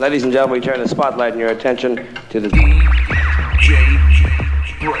Ladies and gentlemen, we turn the spotlight and your attention to the DJ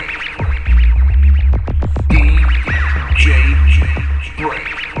Break. DJ Break.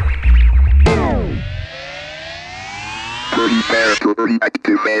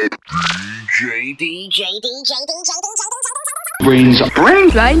 DJ. Brains.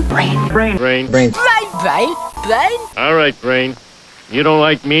 Brain. All right, Brain. You don't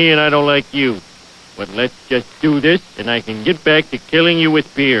like me and I don't like you. But let's just do this and I can get back to killing you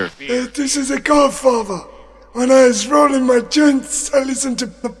with beer. This is a Godfather. When I was rolling my joints, I listened to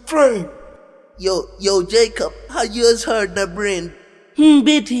the Brain. Yo, Jacob, how yours heard the Brain?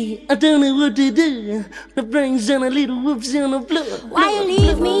 Betty, I don't know what to do. The Brain's on a little whoops on the floor. Why you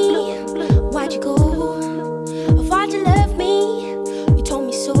leave me? Why'd you go? Why'd you love me? You told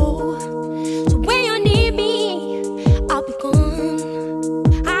me so. So when you need me, I'll be gone.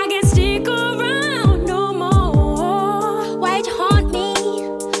 I can't stick around no more. Why'd you haunt me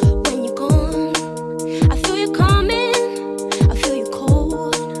when you're gone? I feel you coming, I feel you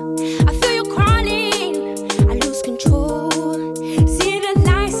cold. I feel you crawling, I lose control. See the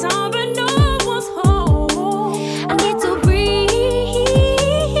lights on but no one's home. I need to breathe,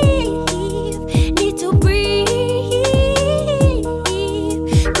 need to breathe.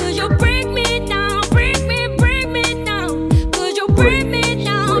 Cause you break me down, break me down. Cause you break me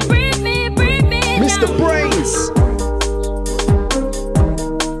down, break me down. Mr. Brains.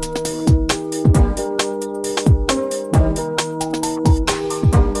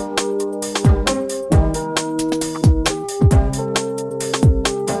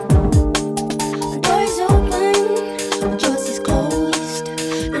 Doors open, but yours is closed.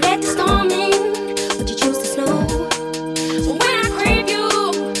 You let the storm in, but you choose the snow. So when I crave you,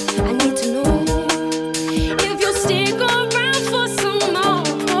 I need to know if you'll stick around for some more.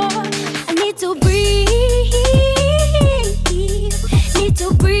 I need to breathe, need to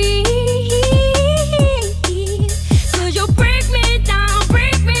breathe. Cause you break me down,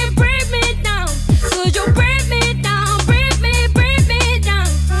 break me down. Cause you break me down, break me down.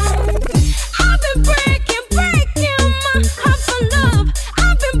 I've been breaking my heart for love.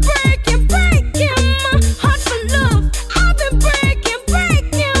 I've been breaking my heart for love. I've been breaking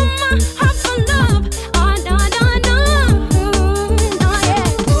my heart for love. Oh no,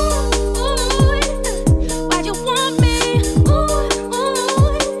 yeah. Ooh, why'd you want me? Ooh,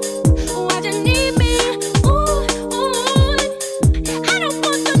 why'd you need me? Ooh, I don't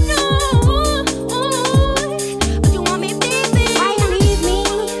want to know. But you want me, baby? Why you leave me?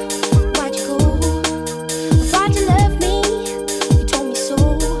 Why'd you go? Why'd you love me? You told me so.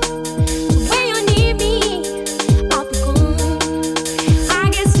 So when you need me, I'll be gone. I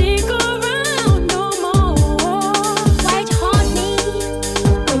can't stick around no more. Why'd you haunt me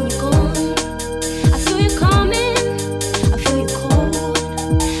when you're gone? I feel you coming, I feel you cold.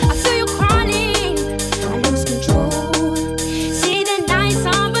 I feel you crawling, I lose control. See the nights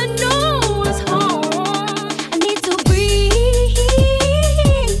on but no one's home. I need to breathe,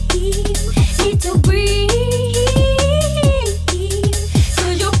 need to breathe.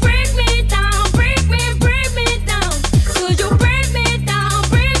 Cause you break me down, break me down. Cause you break me down,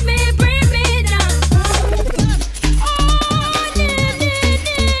 break me down. Oh,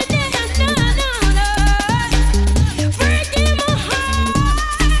 breaking my heart.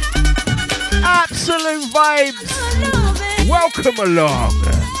 Absolute vibes. Welcome along.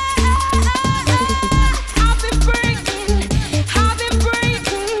 I've been breaking my heart.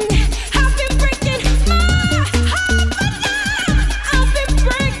 I've been breaking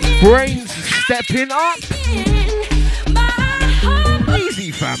Brains stepping up. my heart.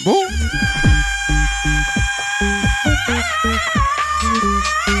 Easy, famble.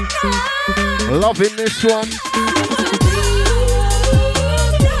 Loving this one.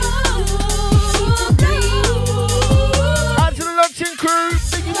 Out to the Luncheon crew.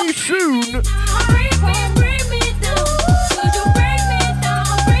 Seeing you soon.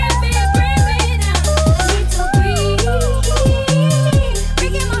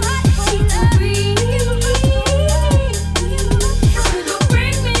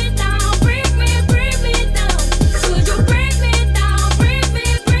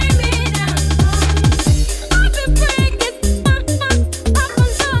 I've been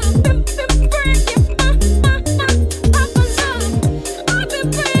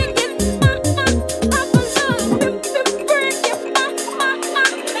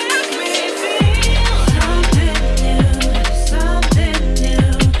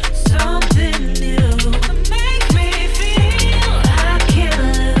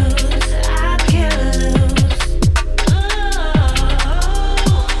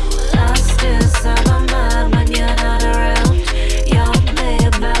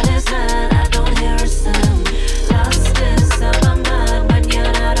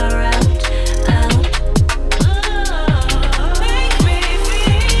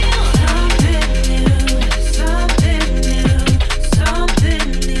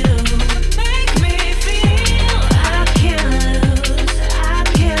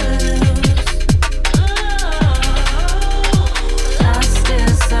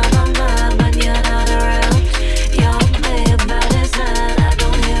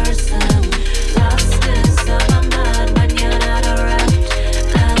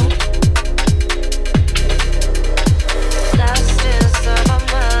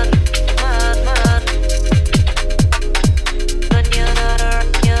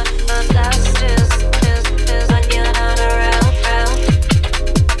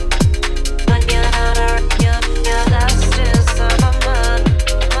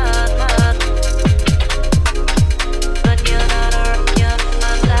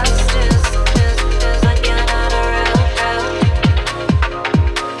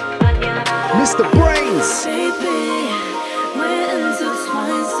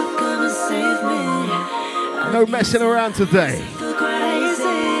no messing around today.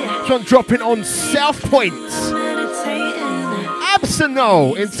 This one dropping on South Point.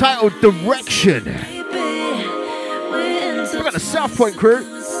 Absonol, entitled Direction. We got the South Point crew.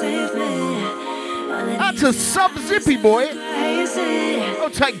 That's a Sub Zippy boy. I'll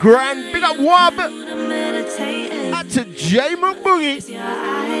take Grand. Big up Wub. That's a J McBoogie.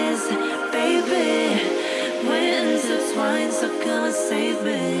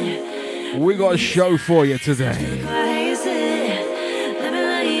 We got a show for you today.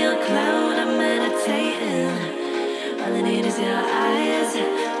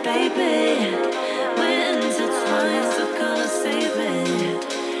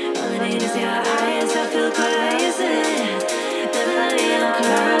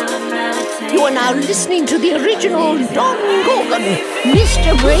 You are now listening to the original Don Gorgon,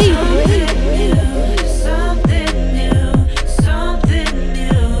 Mr. Brave.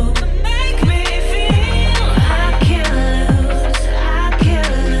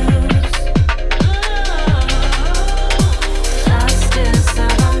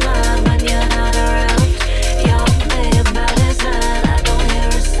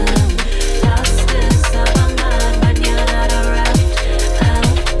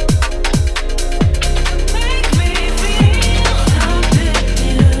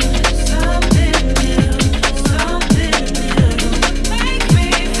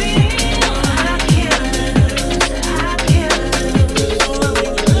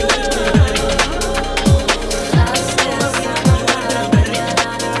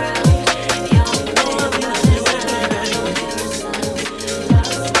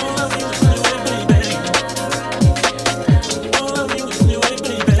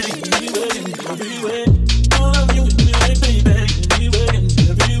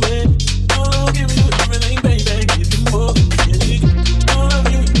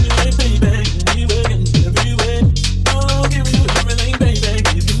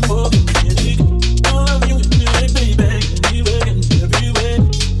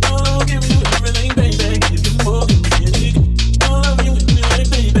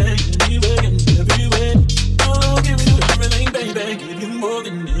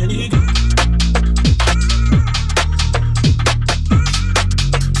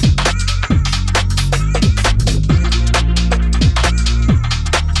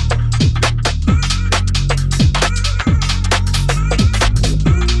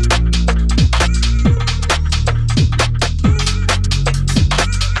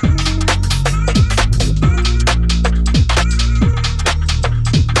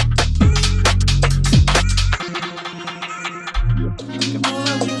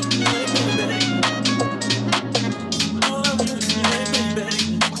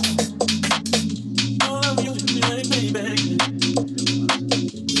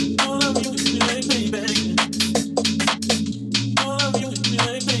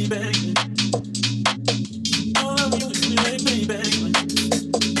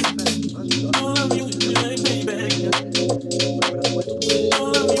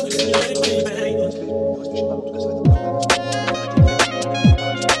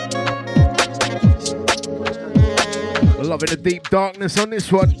 Deep darkness on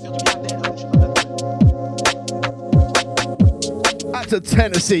this one. That's a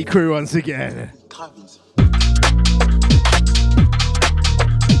Tennessee crew once again.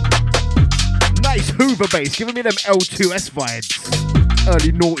 Nice Hoover bass, giving me them L2S vibes.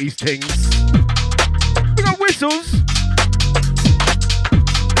 Early noughties things. We got whistles.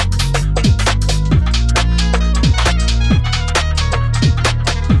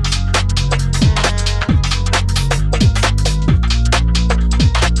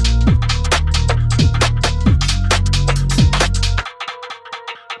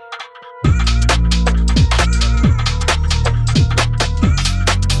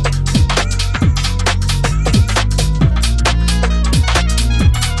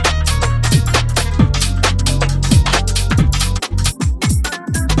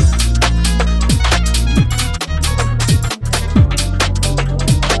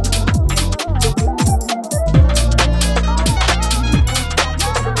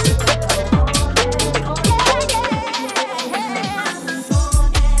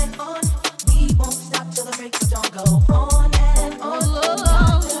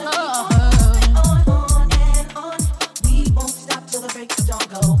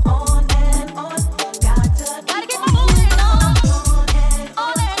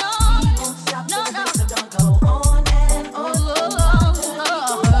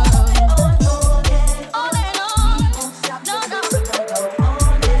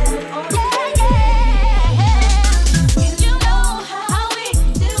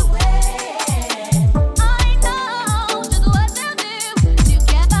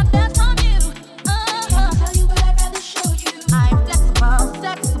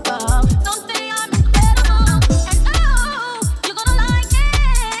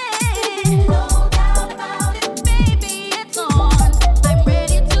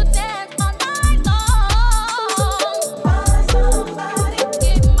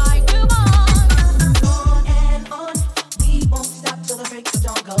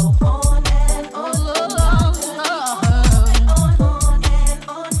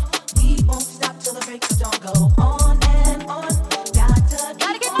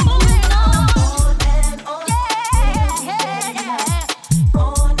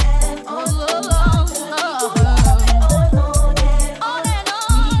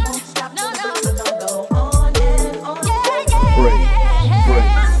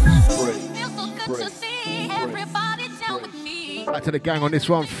 Out to the gang on this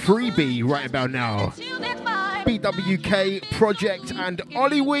one. Freebie right about now. BWK, Project and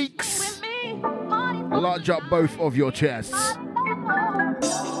Ollie Weeks. Large up both of your chests.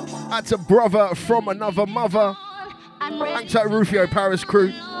 Out to brother from another mother. Out to Rufio Paris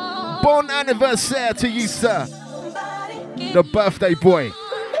crew. Bon anniversaire to you, sir. The birthday boy.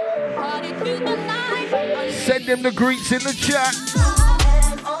 Send him the greets in the chat.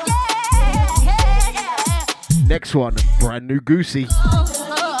 Next one, brand new Goosey.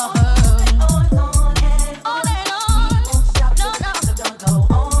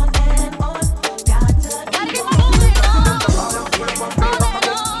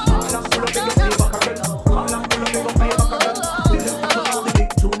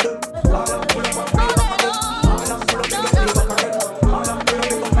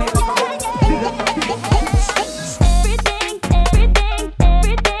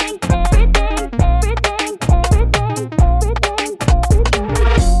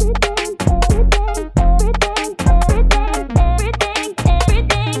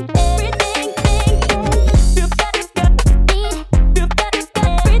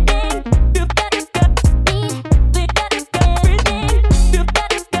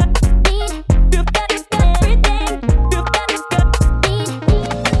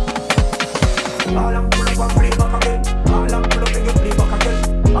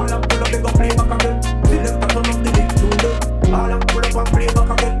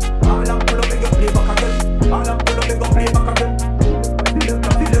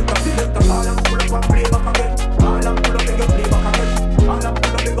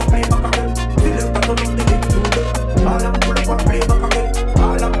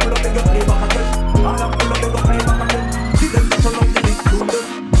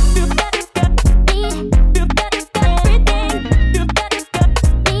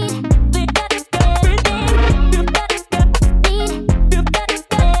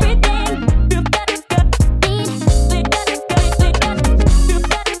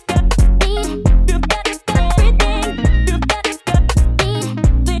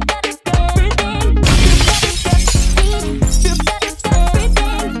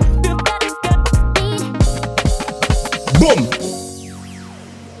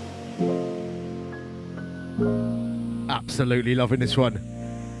 Absolutely loving this one.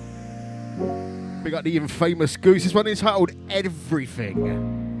 We got the infamous Goose. This one is titled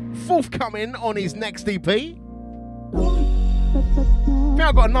Everything. Forthcoming on his next EP. I think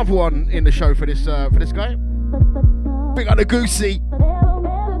I've got another one in the show for this guy. Big up the Goosey.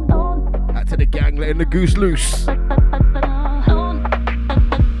 Out to the gang, letting the goose loose.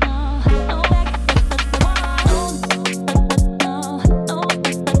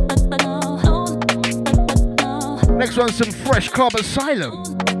 Next one's some Fresh Carb Asylum.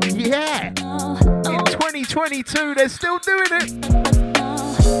 Yeah. In 2022, they're still doing it.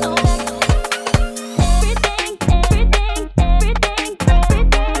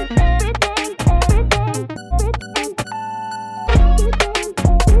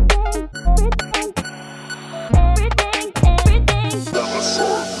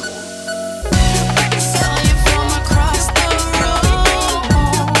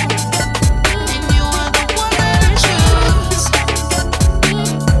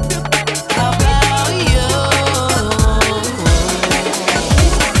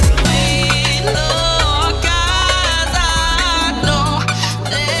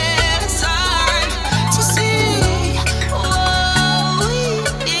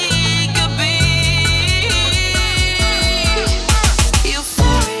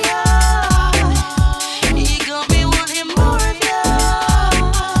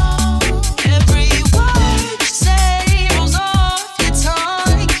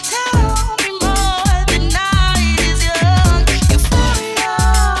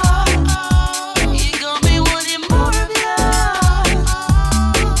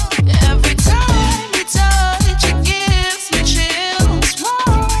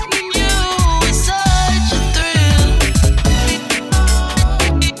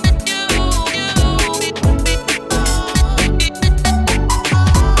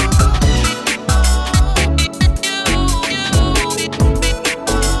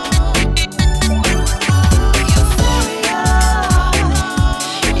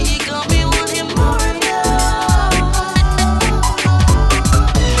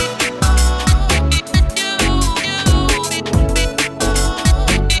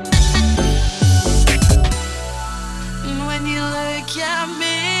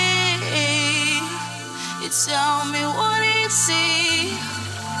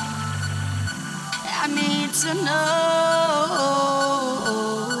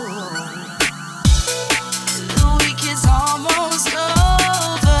 The week is almost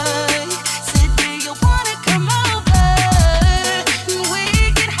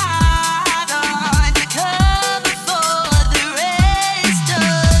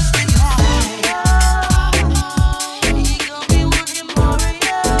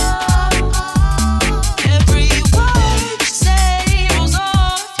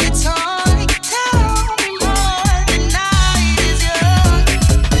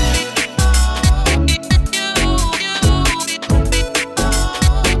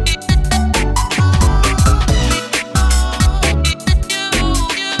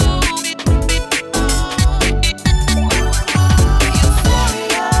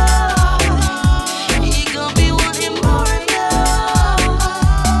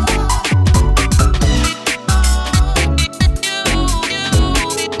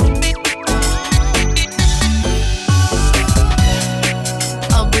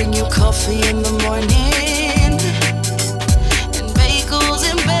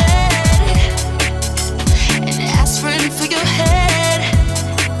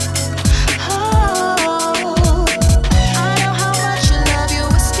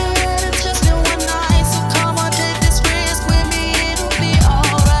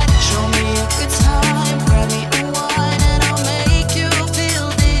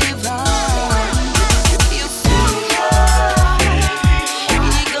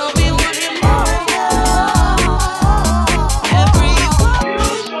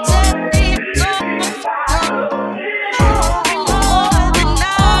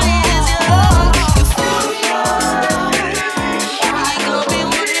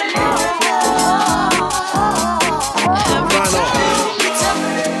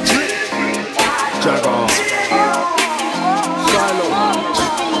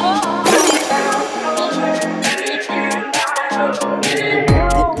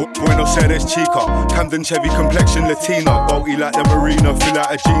there's Chica. Camden Chevy complexion Latina. Bulky like the marina. Fill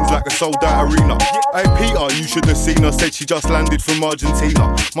out her jeans like a sold out arena. Hey Peter, you should have seen her. Said she just landed from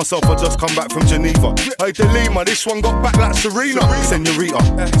Argentina. Myself, I just come back from Geneva. Hey Delima, this one got back like Serena. Senorita,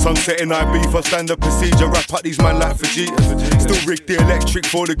 sunset in IB for standard procedure. Wrap up these man like fajitas. Still rig the electric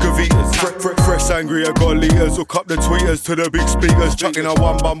for the Gavitas. Fresh sangria, got liters. Hook up the tweeters to the big speakers. Chucking a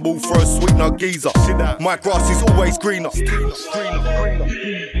one bumble for a sweetener geezer. My grass is always greener.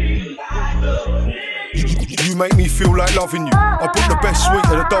 You make me feel like loving you. I put the best sweet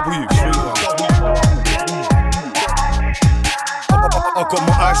at the W. I got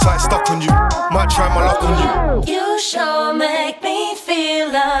my eyesight stuck on you. Might try my luck on you. You sure make me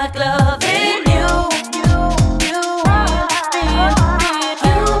feel like loving you.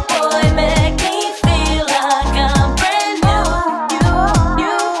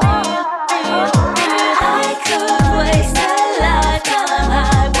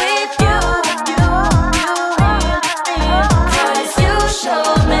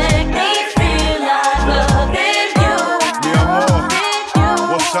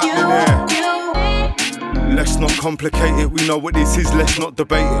 Let's not complicate it, we know what this is, let's not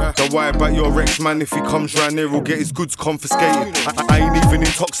debate it. Don't worry about your ex man, if he comes round here, he'll get his goods confiscated. I ain't even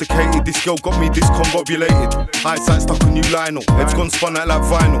intoxicated, this girl got me discombobulated. Eyesight stuck on you, Lionel, head's gone spun out like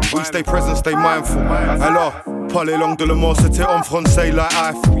vinyl. We stay present, stay mindful. Alors, parlez langue de l'amour, c'était en français like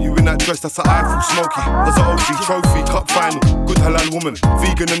Eiffel. You in that dress, that's an Eiffel, smoky. There's an OC trophy, cup final. Good halal woman,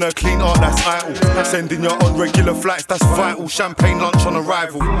 vegan and her clean art, that's idle. Sending you on regular flights, that's vital. Champagne lunch on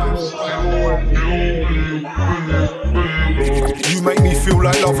arrival. You make me feel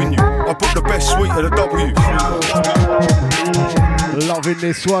like loving you. I put the best sweet at the W. Loving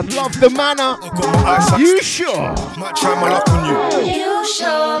this one. Love the manner. You sure? Might try my luck on you. You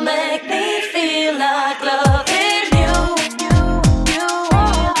sure make me feel like loving you.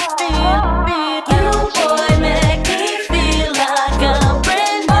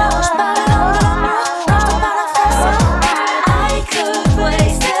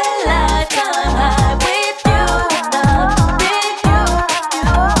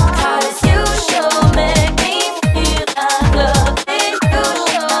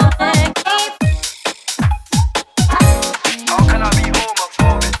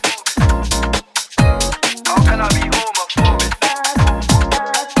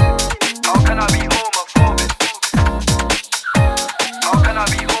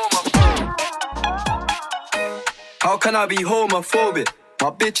 Can I be homophobic? My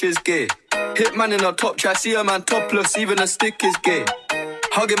bitch is gay. Hitman in a top try, see a man topless, even a stick is gay.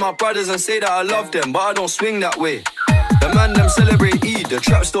 Hugging my brothers and say that I love them, but I don't swing that way. The man them celebrate Eid, the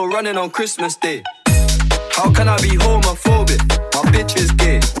trap still running on Christmas Day. How can I be homophobic? My bitch is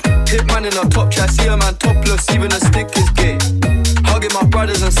gay. Hitman in a top try, see a man topless, even a stick is gay. Hugging my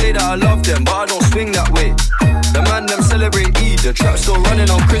brothers and say that I love them, but I don't swing that way. The man them celebrate Eid, the trap still running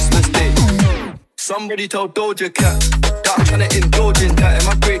on Christmas Day. Somebody told Doja Cat that I'm tryna indulge in that. In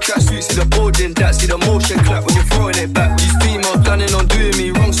my great tracksuit, see the bulging that. See the motion clap when you're throwing it back. These females planning on doing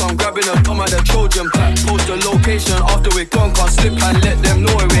me wrong, so I'm grabbing a thumb at the Trojan pack. Post the location after we're gone, can't slip and let them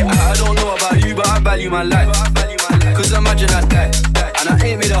know where we're at. I don't know about you, but I value my life. Cause imagine I die, and I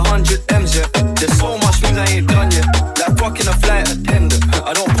ain't made 100 M's yet. There's so much things I ain't done yet, like fucking a flight attendant.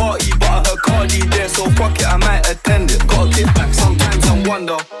 I don't party, but I heard Cardi there, so fuck it, I might attend it. Gotta get back sometimes and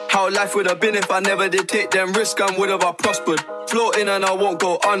wonder how life would have been if I never did take them risks and would have I prospered. Floating and I won't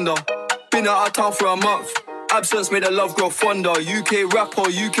go under. Been out of town for a month. Absence made the love grow fonder. UK rapper,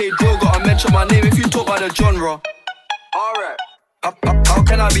 UK drill, gotta mention my name if you talk about the genre. Alright. How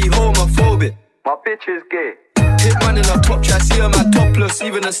can I be homophobic? My bitch is gay. Hitman in a top try, see a man topless,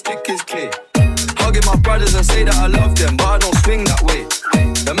 even a stick is gay. Hugging my brothers and say that I love them, but I don't swing that way.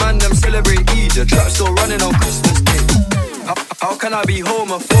 The man them celebrate Eid, the trap still running on Christmas Day. How can I be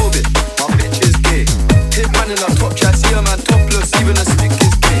homophobic? My bitch is gay. Hitman in a top try, see a man topless, even a stick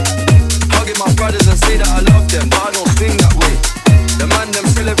is gay. Hugging my brothers and say that I love them, but I don't swing that way. The man them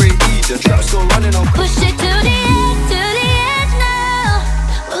celebrate Eid, the trap still running on Christmas Day. Push it to the edge now.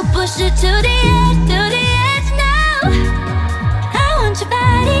 We'll push it to the edge now. I want your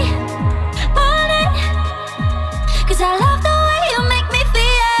body, want it. Cause I love the way you make me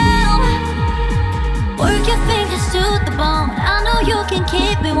feel. Work your fingers to the bone. I know you can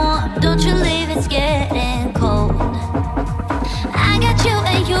keep me warm. Don't you leave, it's getting cold. I got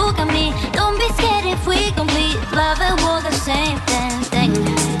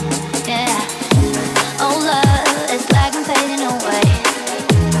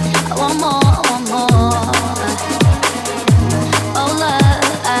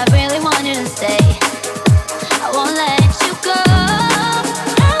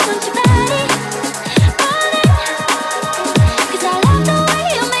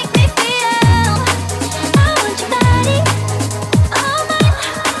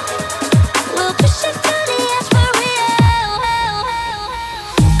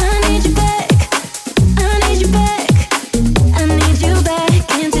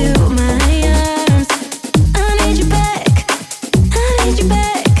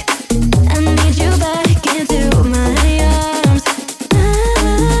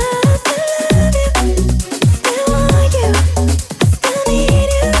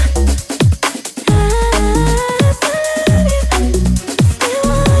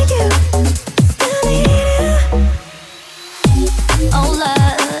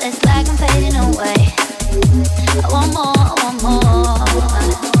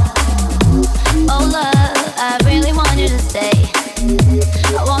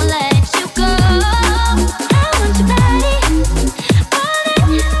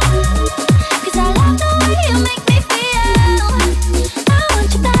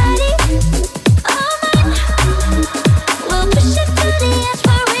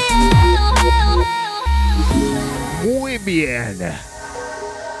bien.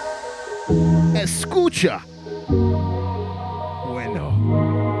 Escucha. Bueno.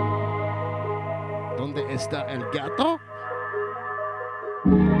 ¿Dónde está el gato?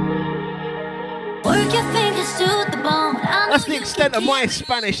 That's the extent of my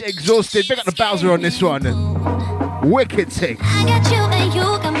Spanish exhausted. Big up the Bowser on this one. Wicked thing. I got you and you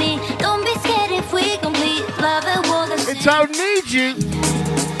got me. Don't be scared if we complete love and war. It's I need you.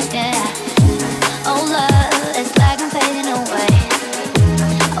 Yeah. Oh love, it's like I'm fading away.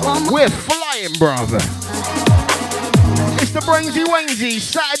 We're flying, brother. It's the Brainsy Wainsy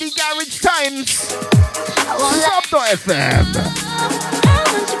Saturday Garage Times. Sub.fm.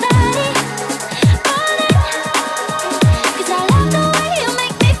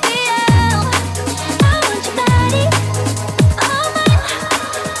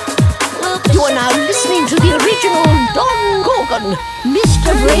 You are now listening to the original Don Gorgon,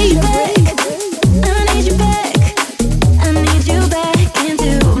 Mr. Brave. I need you back. I need you back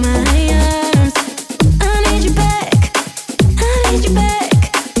into my arms. I need you back. I need you back.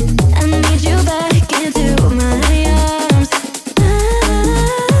 I need you back into my arms. I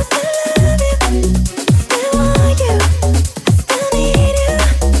still love you. Still want you. I still need you.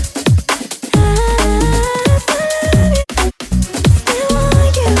 I still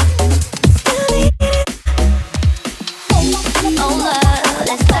want you. Still need you. Oh love,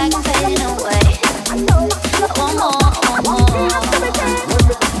 it's like I'm fading away. One more.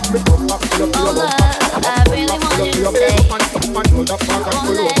 Oh love, I really want you to stay. Won't let you go.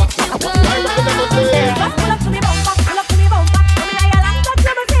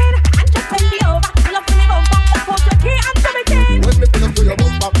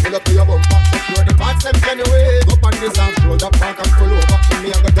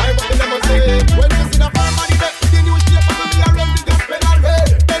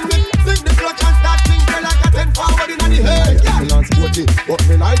 But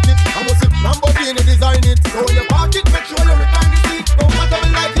me like it, I must sit Lamborghini design it. So when you park it, make sure you return the seat. No matter me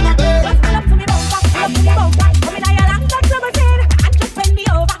like it, my babe. Pull up to me bumper, pull up to me bumper. Come in your long back limousine and just bend me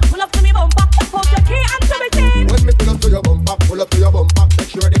over. Pull up to me bumper, put your key and show me chin. When me pull up to your bumper, pull up to your bumper. Make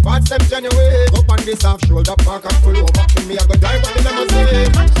sure the parts them genuine. Up on this half shoulder, park and pull over. In me I go drive up the limousine.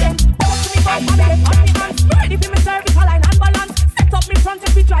 Pull up to me bumper, babe, on me hands. Ready for me service, line and balance. Set up me front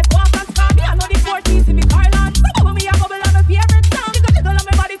if we drive walk and stop. Me I know the 40s in me car land. So over me I bubble on my favorite song. Jiggle on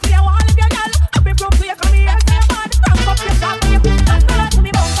my body to your wall if you girl. Happy proof to you come here and say your bad. Ramp up your shot when you push that. Pull up to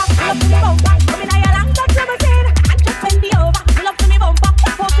me bumper, pull up to me bumper. Come in your long back limousine and just bend me over. Pull up to me bumper,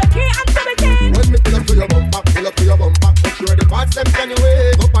 put your key and show me chin. When me pull up to your bumper, pull up to your bumper. Make sure the parts them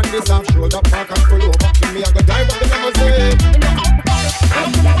genuine. Up on this half shoulder, park and pull over. In me I go drive up the limousine. Pull up to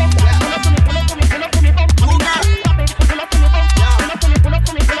me bumper, pull up to me, pull up to me, pull up to me bumper. Pull up to me bumper, pull up to me, pull up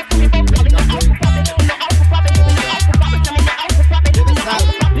to me, pull up to me, pull up to me bumper.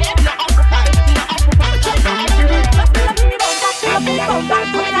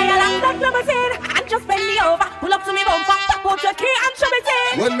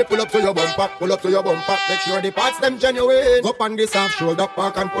 When me pull up to your bumper, pull up to your bumper. Make sure the parts them genuine. Up on this half shoulder,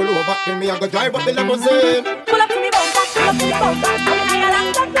 park and pull over. In me I go drive up the limousine. Pull up to me bumper, pull up to me bumper. Come in your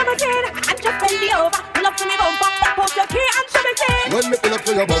long back limousine and just bend me over. Pull up to me bumper, put your key and show me chin. When me pull up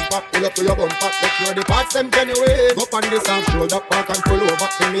to your bumper, pull up to your bumper. Make sure the parts them genuine. Up on this half shoulder, park and pull over.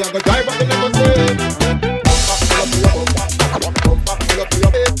 In me I go drive up the limousine. Bumper, pull up to your bumper. Bumper, pull up to your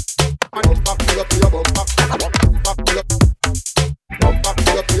bumper. Bumper, pull up to your bumper. Bumper, pull up. Bumper,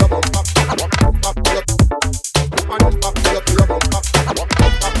 pull up to your bumper. Bumper, pull up. Bumper, pull up to your bumper.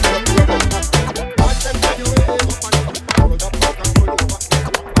 Bumper, pull up to your bumper. Parts them genuine. Up on this half shoulder, park and pull over.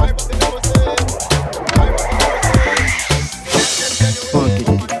 Drive up the limousine. Drive up the limousine. Funky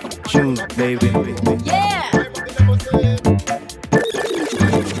tunes, baby. Yeah.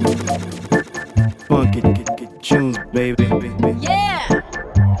 Funky tunes, baby. Yeah.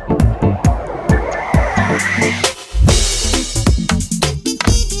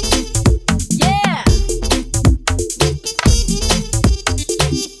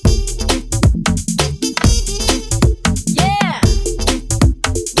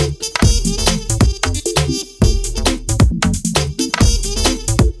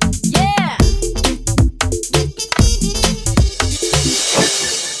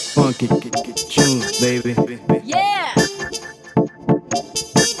 Funky tunes, baby. Yeah.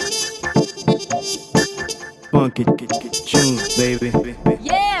 Funky tunes, baby.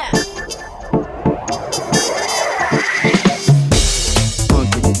 Yeah.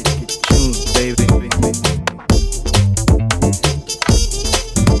 Funky tunes, baby.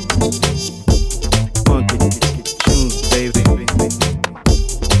 Funky tunes, baby.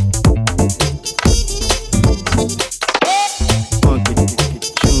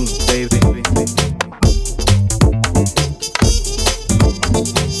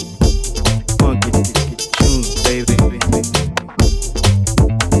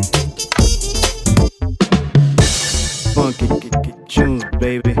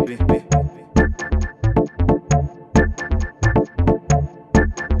 baby.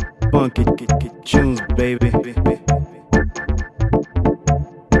 Funky tunes, baby.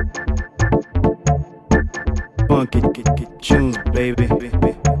 Funky tunes, baby.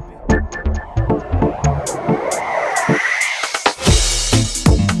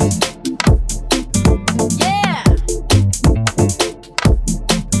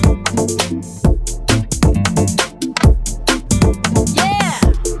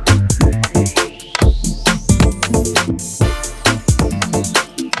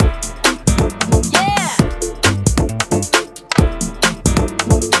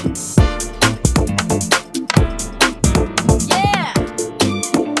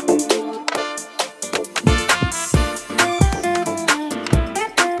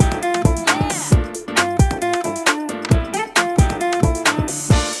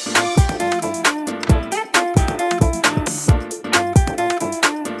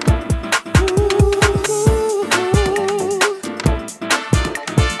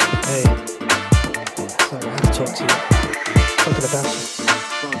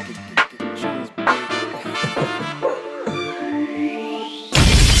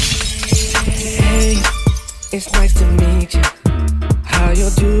 It's nice to meet you. How you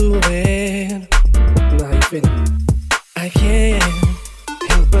doing? How you feeling? I can't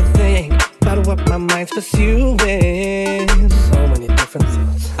help but think about what my mind's pursuing. So many different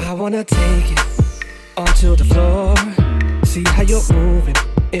things. I wanna take you onto the floor, see how you're moving.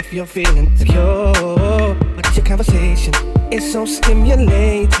 If you're feeling secure, but your conversation is so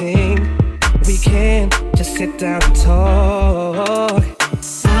stimulating. We can just sit down and talk.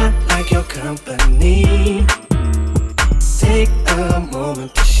 I like your company. Take a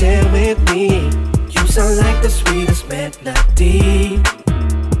moment to share with me. You sound like the sweetest melody.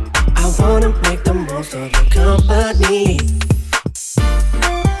 I wanna make the most of your company.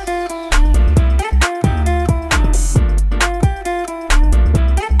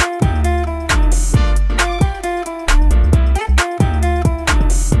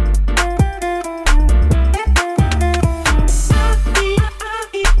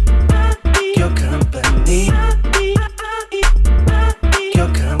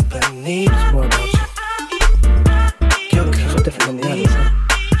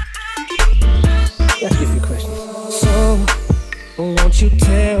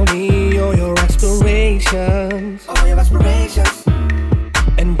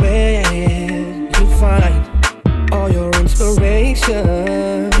 And where you find all your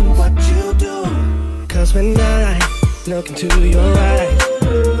inspiration. What you do. Cause when I look into your eyes,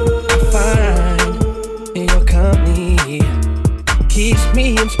 I find in your company keeps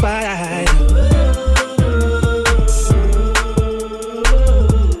me inspired.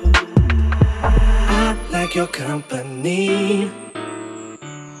 I like your company.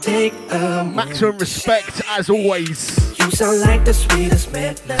 Take a maximum respect as always. You sound like the sweetest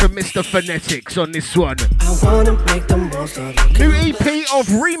melody. For Mr. Phonetics on this one. I wanna make the most of it. New EP of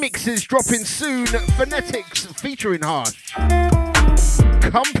remixes dropping soon. Phonetics featuring Harsh.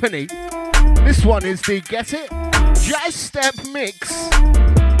 Company. This one is the Get It Jazz Step Mix.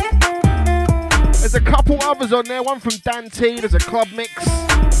 There's a couple others on there. One from Dan T. There's a club mix.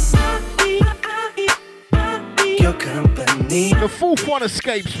 Your company. The fourth one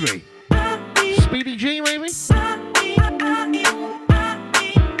escapes me. Speedy G, maybe?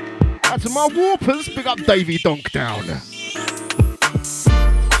 That's my Warpers. Big up Davey Donkdown.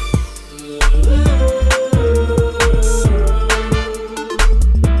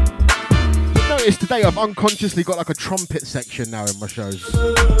 Notice today I've unconsciously got like a trumpet section now in my shows.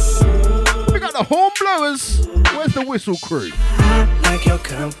 We got the horn blowers. Where's the whistle crew? I like your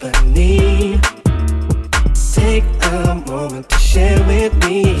company. Take a moment to share with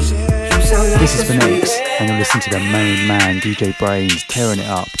me. This is Phonetics, and you're listening to the main man, DJ Brains, tearing it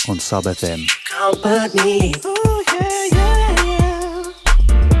up on Sub FM. Company. Oh, yeah, yeah, yeah.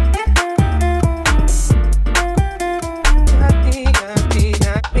 Got me.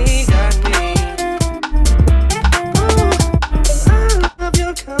 Oh, I love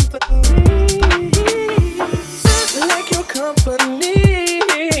your company. I like your company.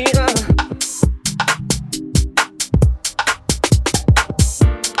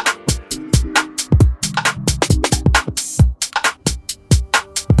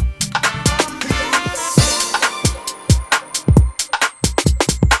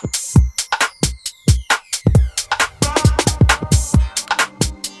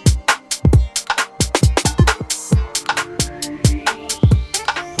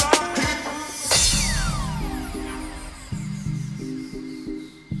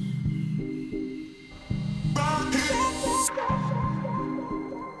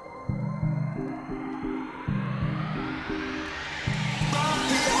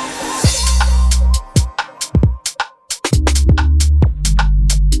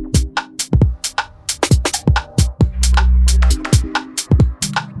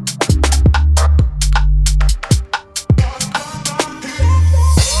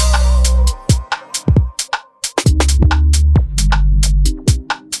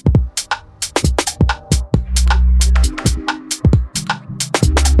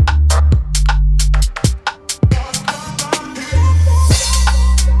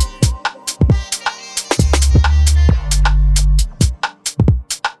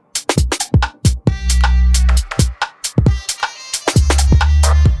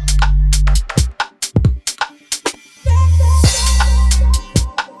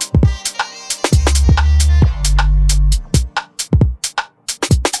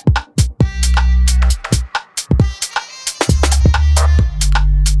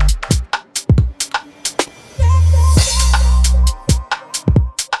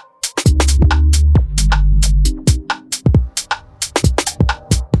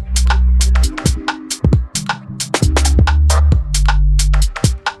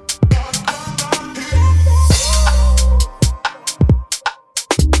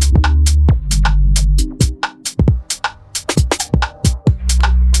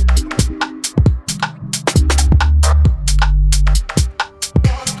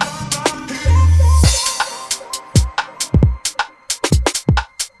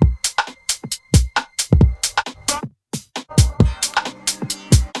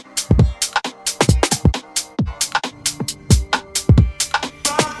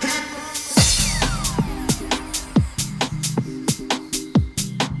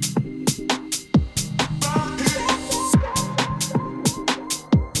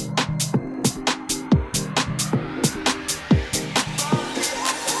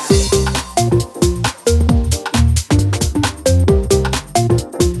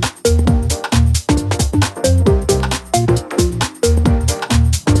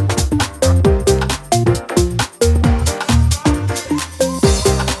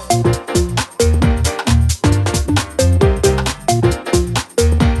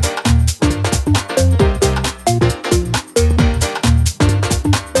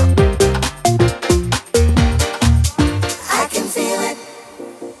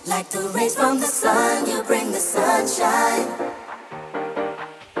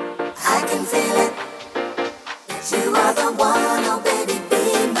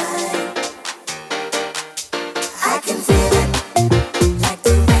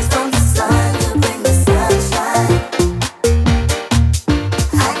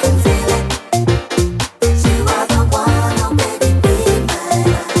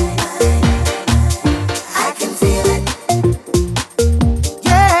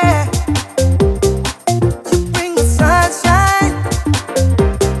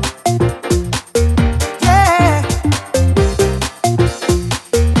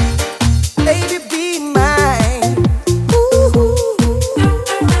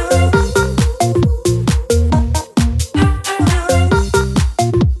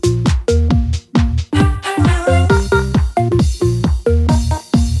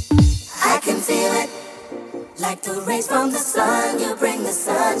 Like the rays from the sun, you bring the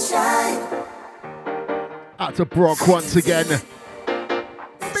sunshine. Out to Brock once again.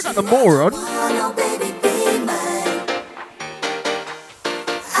 Big up the moron. Oh, baby, be mine.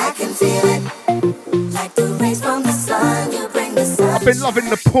 I can feel it. Like the rays from the sun, you bring the sunshine. I've been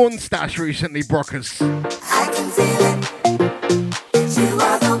loving the porn stash recently, Brockers. I can feel it. You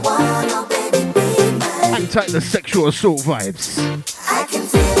are the one, oh baby, be mine. And take the sexual assault vibes. I can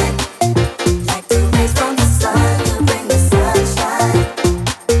feel it. Like the rays from the sun, you bring the sunshine.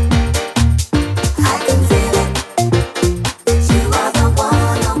 I can feel it. You are the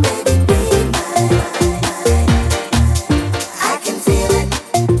one, oh baby, be mine. I can feel it.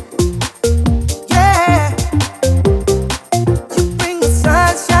 Yeah, you bring the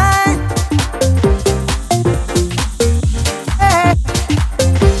sunshine. Yeah.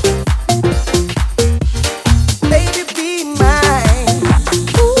 Baby, be mine.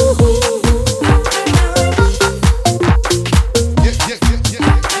 Ooh.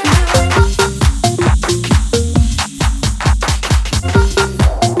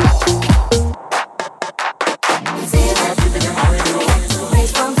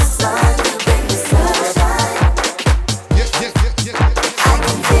 Rays from the sun, you bring the sunshine. I can feel it. I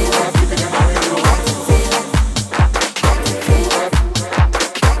can feel it.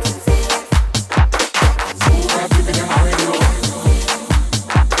 I can feel it.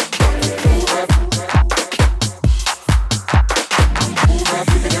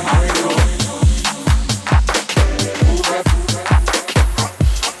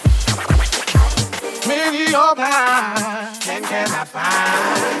 Many are blind and cannot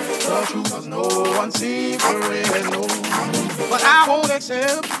find the truth, 'cause no one seems to really know. But I won't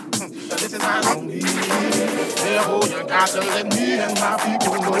accept that this is my only. Therefore, you got to let me and my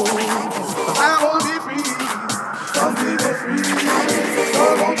people know. 'Cause I want to be free, completely free. So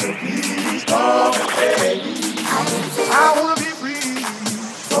won't you please come and take me? I want to be free,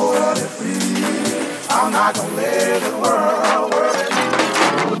 totally free. I'm not gonna let the world worry me.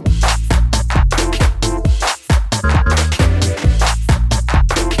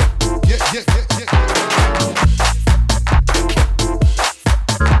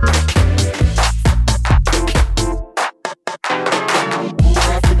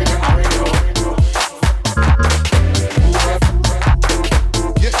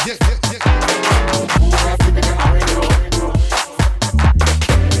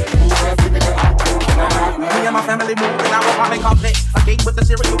 Me and my family moved in our apartment complex. A gate with the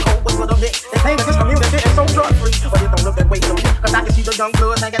cereal code was with a mix. They claim that this community is so drug free, but it don't look that way to me. 'Cause I can see the young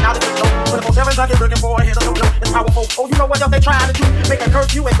blood hanging out in the snow. 24/7 junkies looking for a hit of the blow. It's powerful. Oh, you know what else they trying to do? Make a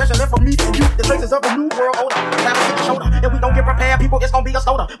curfew, especially for me and you. The traces of the new world order. Now we take the shoulder. If we don't get prepared, people, it's gonna be a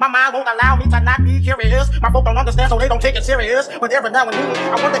slaughter. My mind won't allow me to not be curious. My folk don't understand, so they don't take it serious. But every now and then,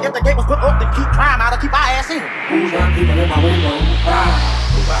 I wonder if the gate was put up to keep crime out, to keep our ass in. Who's got people in my window?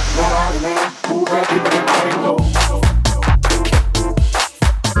 Nobody, man. Who got people in my window?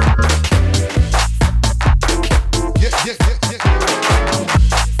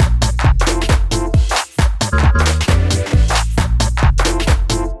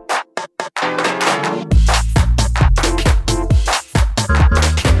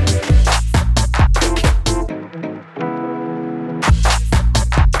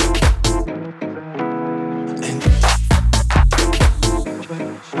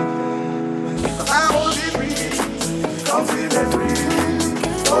 I wanna be free.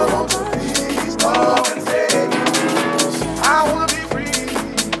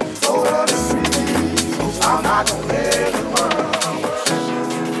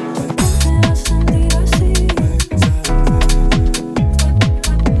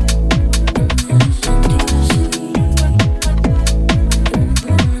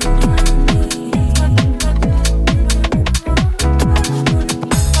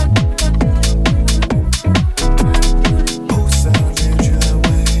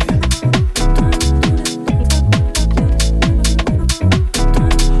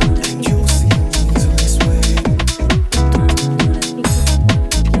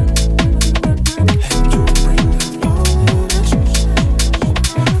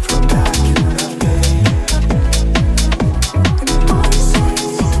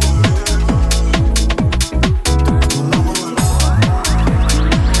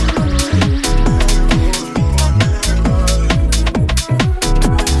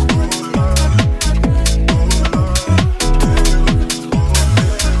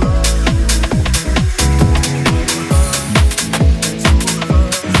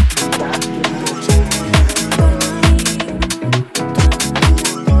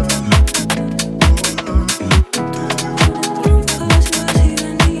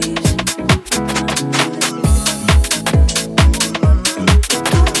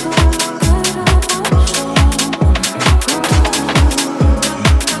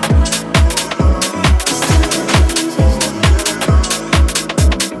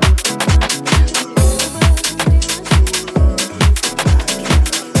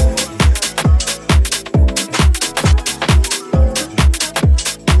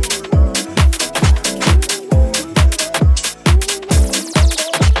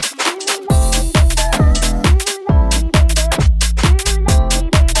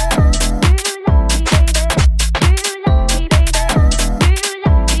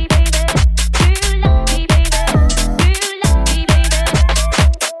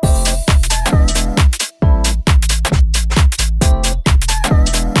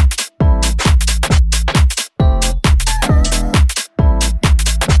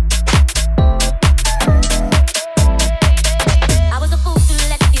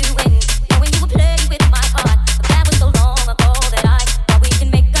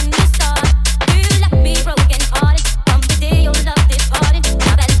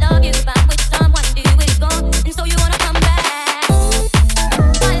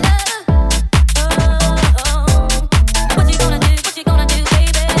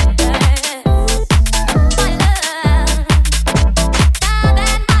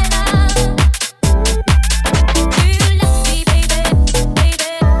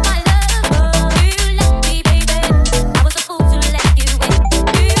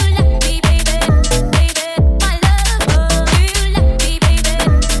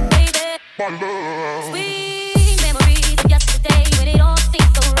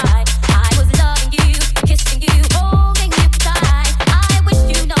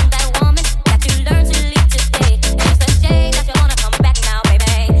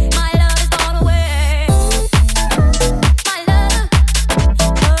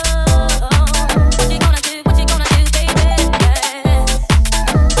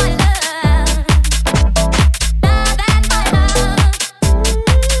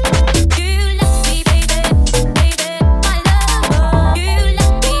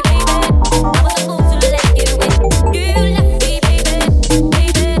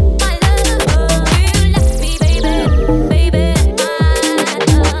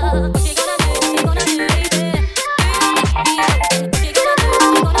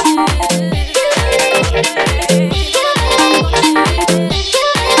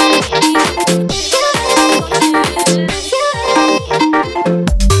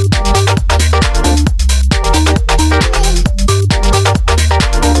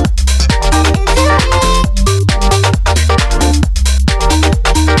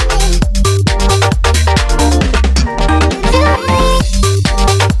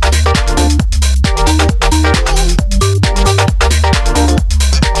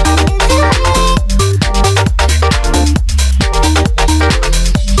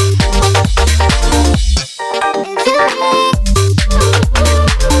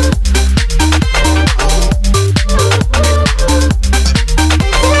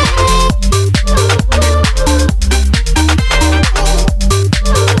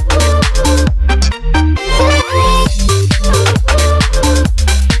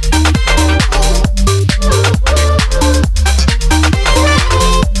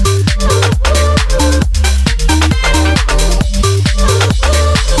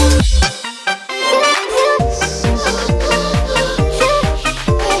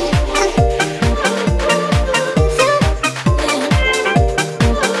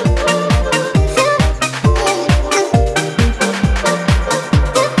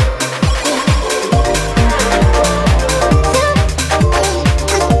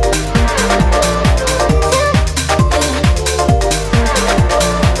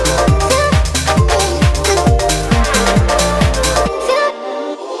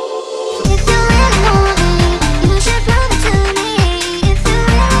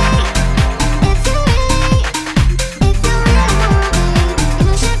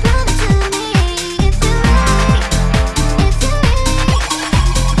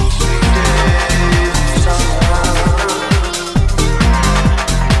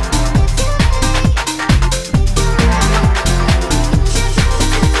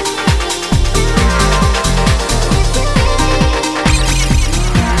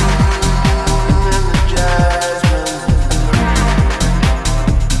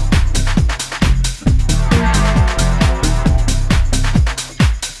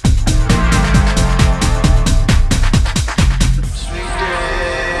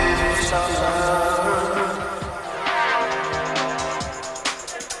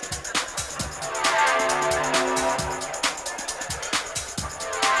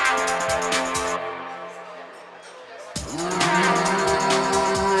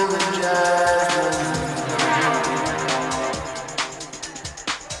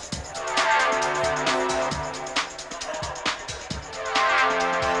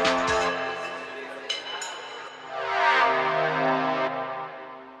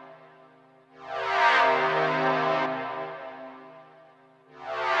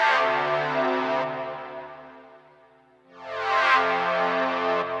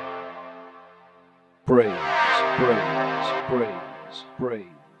 I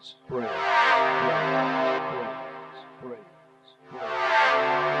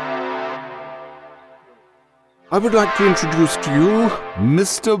would like to introduce to you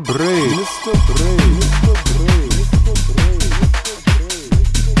Mr. Bray. Mr. Bray. Mr. Bray.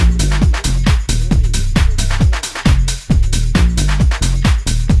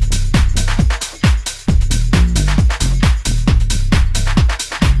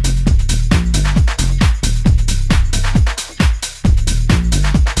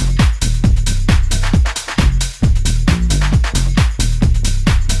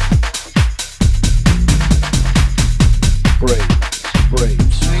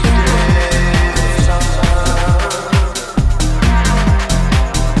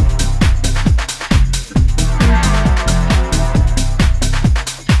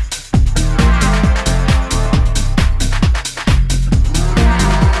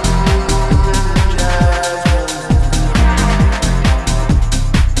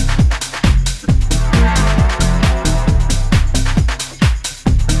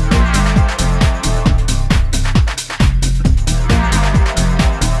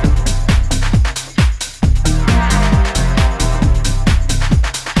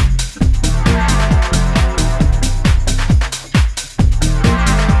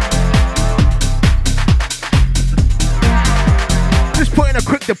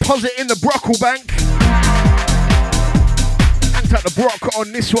 Deposit in the Brockle Bank. Act out the Brock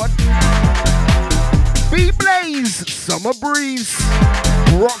on this one. B-Blaze, Summer Breeze,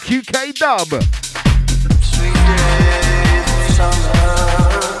 Brock UK dub. Sweet days of summer.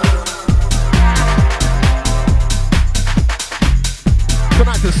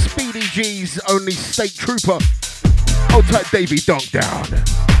 Tonight the Speedy G's only state trooper. Old type Davey Dunk down.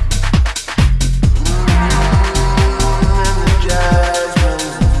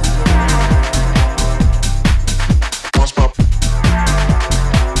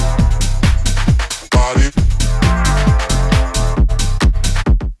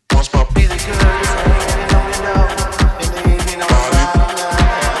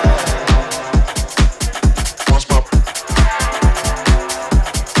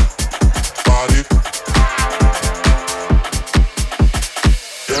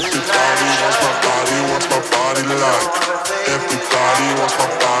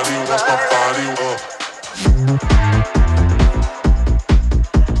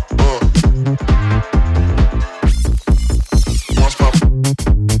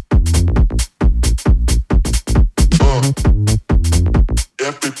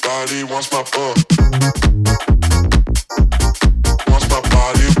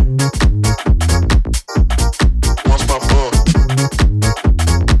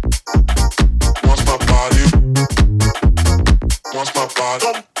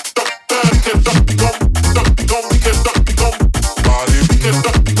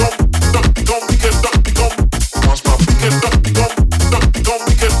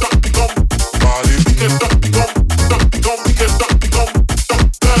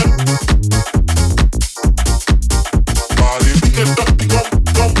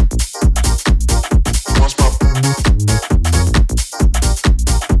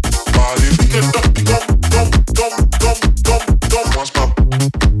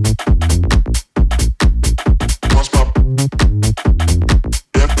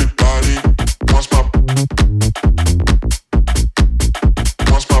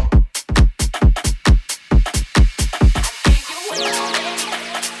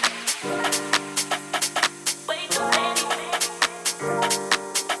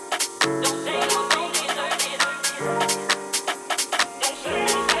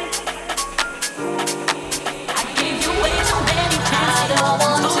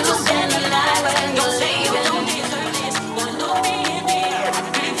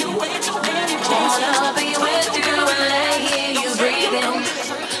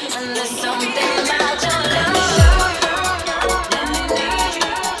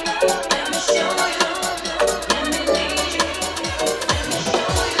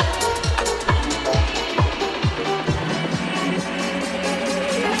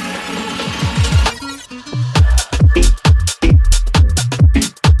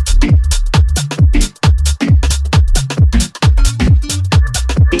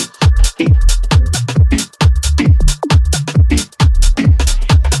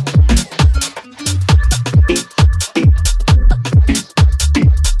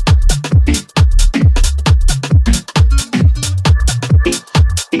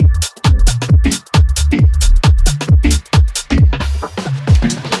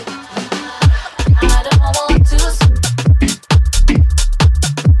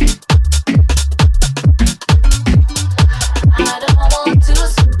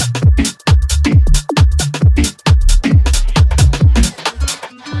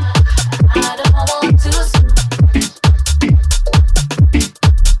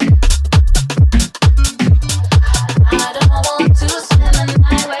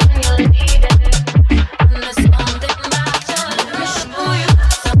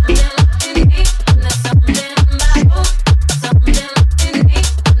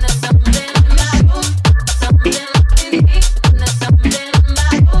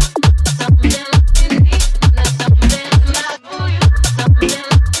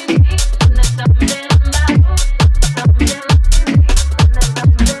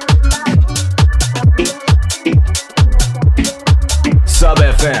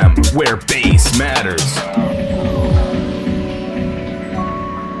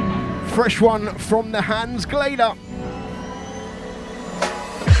 fresh one from the Hans Glader.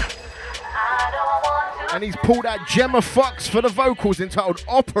 And he's pulled out Gemma Fox for the vocals entitled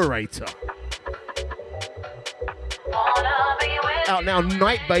Operator. Out now,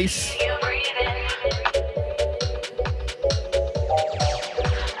 Night Bass.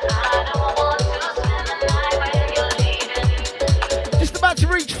 Just about to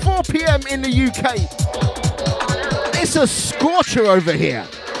reach 4 p.m. in the UK. It's a scorcher over here.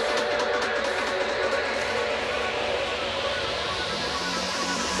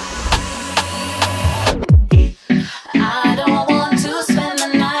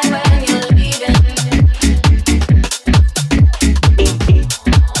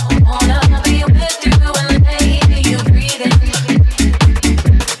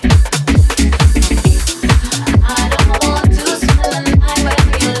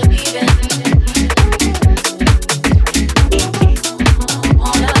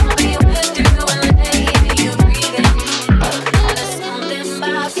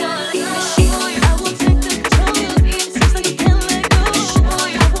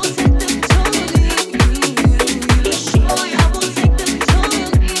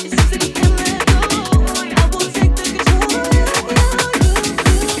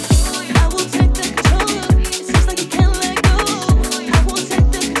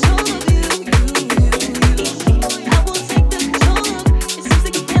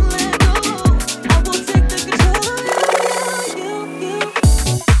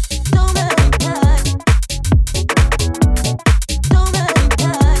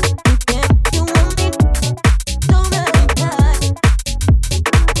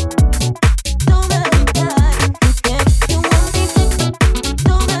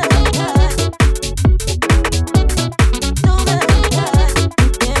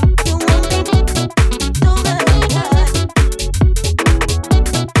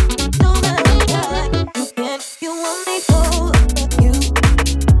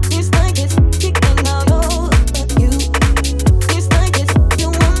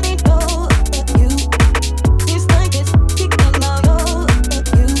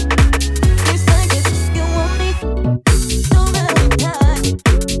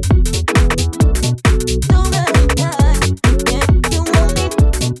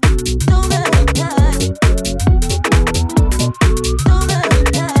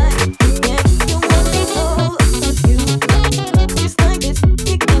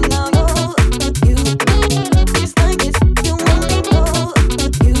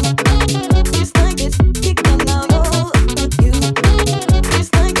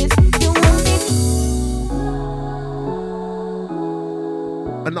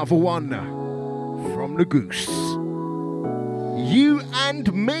 Another one from the Goose. You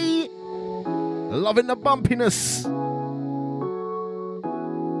and Me, loving the bumpiness.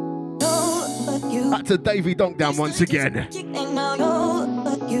 Back to Davey Donkdown once again.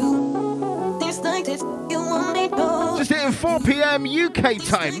 Just hitting 4 p.m. UK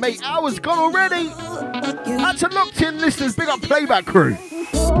time, mate. Hours gone already. Had to locked in listeners, big up Playback Crew.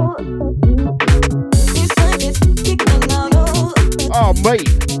 Oh,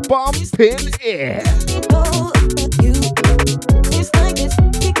 mate, bumping air.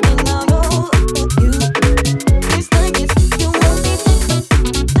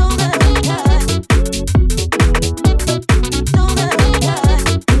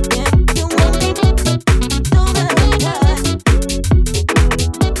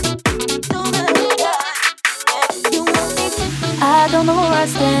 I don't know where I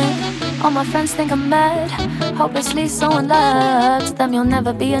stand. All my friends think I'm mad. Hopelessly so in love. To them you'll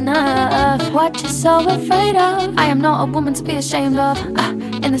never be enough. What you so afraid of? I am not a woman to be ashamed of.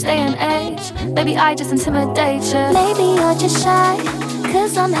 In this day and age, baby, I just intimidate you. Maybe you're just shy,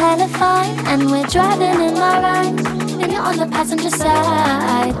 cause I'm hella fine. And we're driving in my ride, and you're on the passenger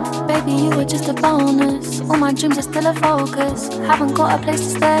side. Baby, you were just a bonus. All my dreams are still a focus. Haven't got a place to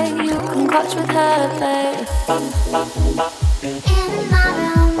stay. You can coach with her, babe. In my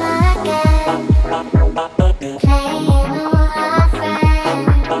room again, playing all our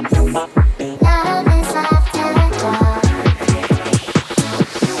friends. Love is after dark.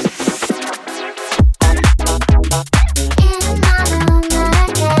 In my room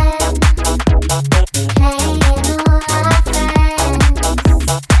again, playing all our friends.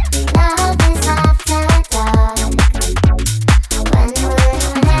 Love is after dark. When we're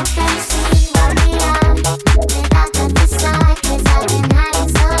let them see what we are, without the facade, 'cause I've been hiding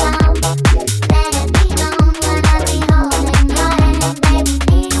so long. Let it be known when I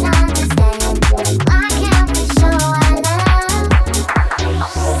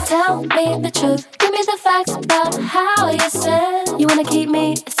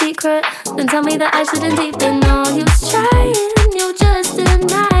tell me that I shouldn't even know you was trying, you just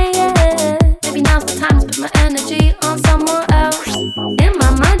deny it. Maybe now's the time to put my energy on somewhere else. In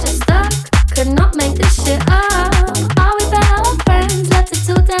my mind just stuck, could not make this shit up. Are we better friends? Left it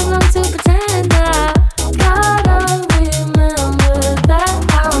too damn long to pretend. Gotta remember that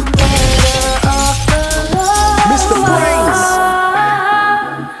I'm better off alone. Mr. Brains!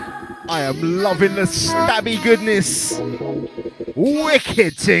 I am loving the stabby goodness.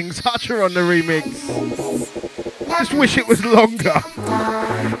 Wicked things. Hutcher on the remix. Just wish it was longer.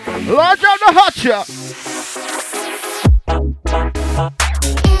 Large out the Hutcher.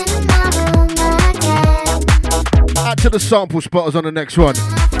 Add to the sample spotters on the next one.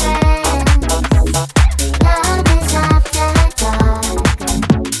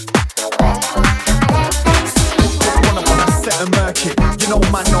 You know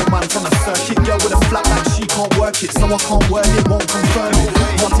man, no man from a circuit. Girl with a flat like she can't work it, so I can't word it, won't confirm it.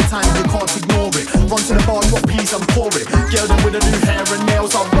 Once a time you can't ignore it. Run to the bar, drop peas and pour it. Girl then with a new hair and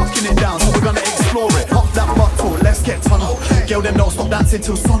nails, I'm rocking it down, so we're gonna explore it. Pop that bottle, let's get tunnel. Girl then don't stop dancing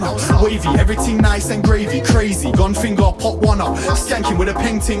till sun up. Wavy, everything nice and gravy, crazy. Gun finger, pop one up. Skanking with a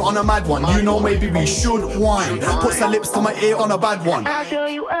painting on a mad one. You know maybe we should whine. Puts her lips to my ear on a bad one. I'll show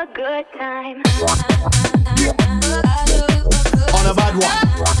you a good time. On a bad one.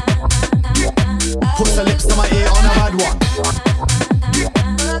 Puts her lips to my ear on a bad one.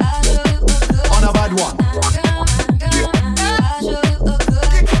 On a bad one.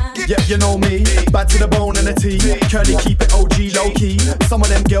 Yeah, you know me, bad to the bone and the T. Curly keep it OG low key. Some of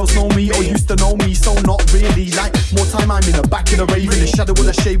them girls know me or used to know me, so not really. Like more time I'm in the back of the rave, in the shadow with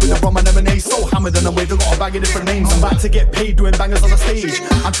a shade with the rum and lemonade. So hammered and away, they got a bag of different names. I'm about to get paid doing bangers on the stage.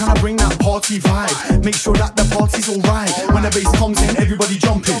 I'm trying to bring that party vibe, make sure that the party's alright. When the bass comes in, everybody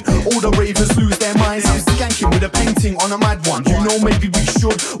jumping. All the ravers lose their minds. I'm skanking with a painting on a mad one. You know maybe we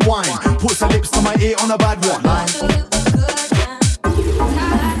should whine. Puts her lips to my ear on a bad one.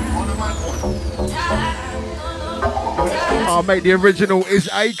 Oh, mate, the original is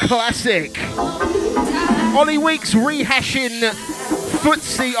a classic. Ollie Weeks rehashing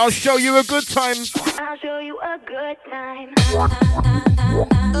Footsie. I'll show you a good time. I'll show you a good time.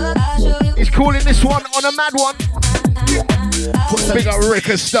 He's calling this one on a mad one. Big up Rick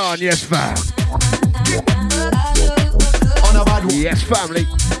Astan, yes fam. On a bad one. Yes family.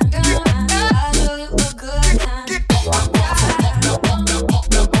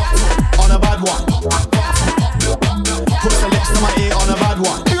 On a bad one. Puts her lips to my ear on a bad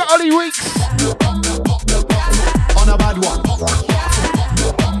one. Big up Ollie Weeks. On a bad one.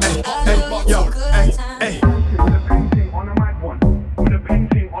 Hey, hey, yo, hey, hey. On a mad one. With a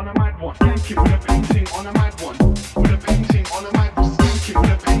painting on a mad one. Yankee with a painting on a mad one. With a painting on a mad one. Yankee with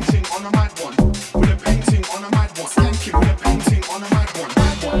a painting on a mad one. With a painting on a mad one. Yankee with a painting on a mad one.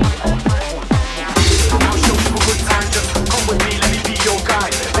 I'll show you a good time, just come with me, let me be your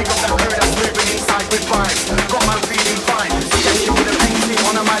guide. Pick up that girl that's moving inside with vibes. Got my feeling fine. Yankee with a painting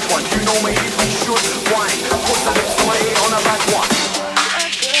on a mad one. You know maybe we should whine. Put the lips to my ear on a bad one.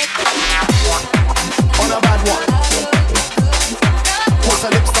 On a bad one. Put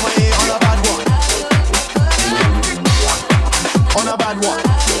her lips to my ear on a bad one. On a bad one.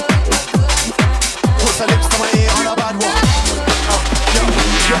 Put her lips to my ear on a bad one.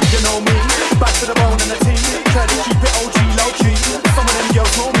 You know me, back to the bone and the team. Try to keep it OG low key. Some of them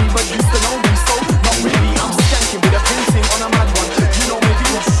girls know me, but used to know me, so not really. I'm skanking with a painting on a mad one. You know maybe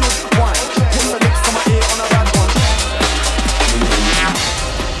we should whine. Put her lips to my ear on a bad one.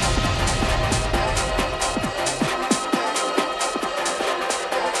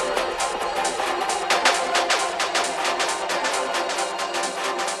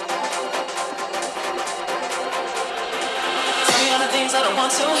 I don't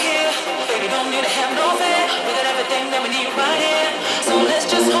want to hear. Baby, don't need to have no fear. We got everything that we need right here. So let's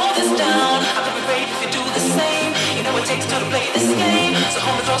just hold this down. I could be great if you do the same. You know what it takes to play this game. So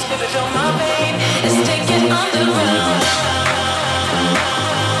hold the drums, baby, feel my pain. Let's take it underground.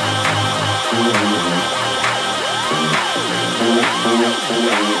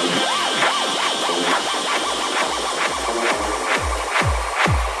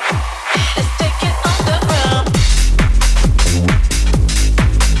 Take it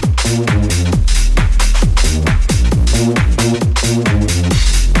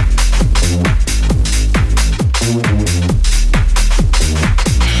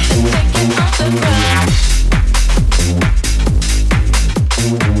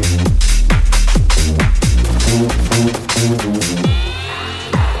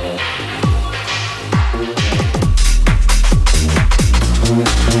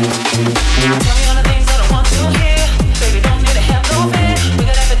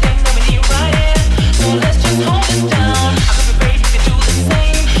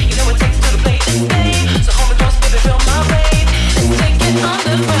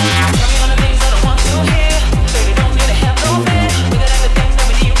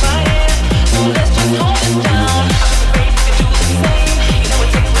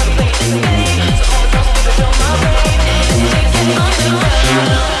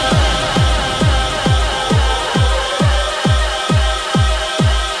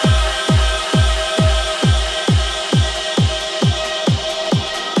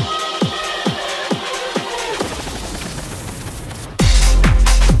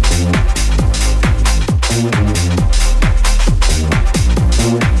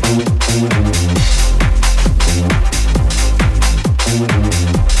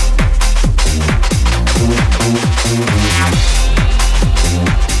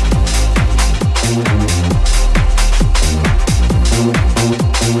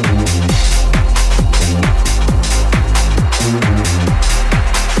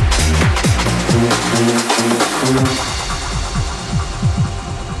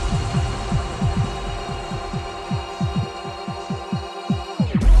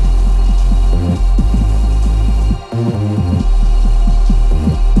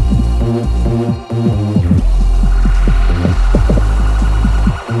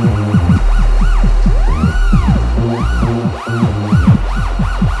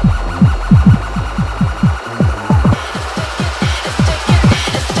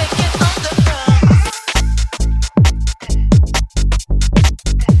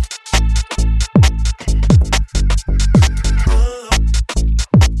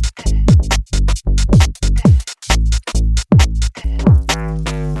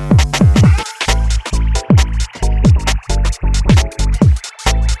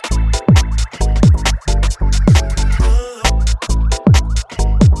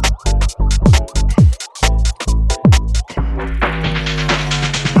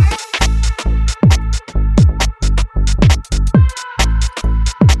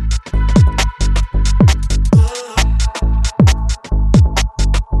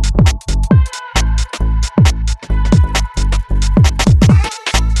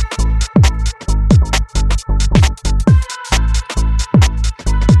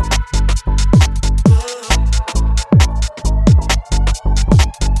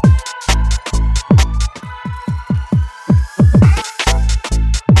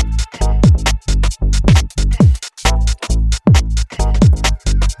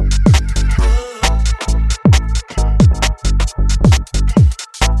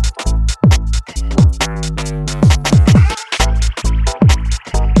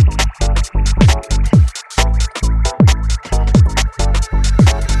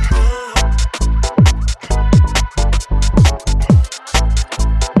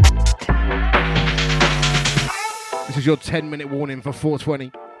is your 10-minute warning for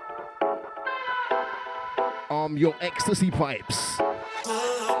 420. Arm your ecstasy pipes.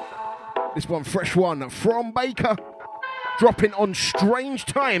 This one, fresh one from Baker, dropping on Strange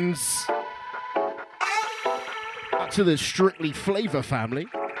Times. Out to the Strictly Flavor family.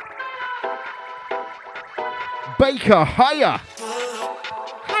 Baker, higher.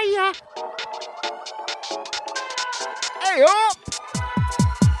 Higher. Hey, up.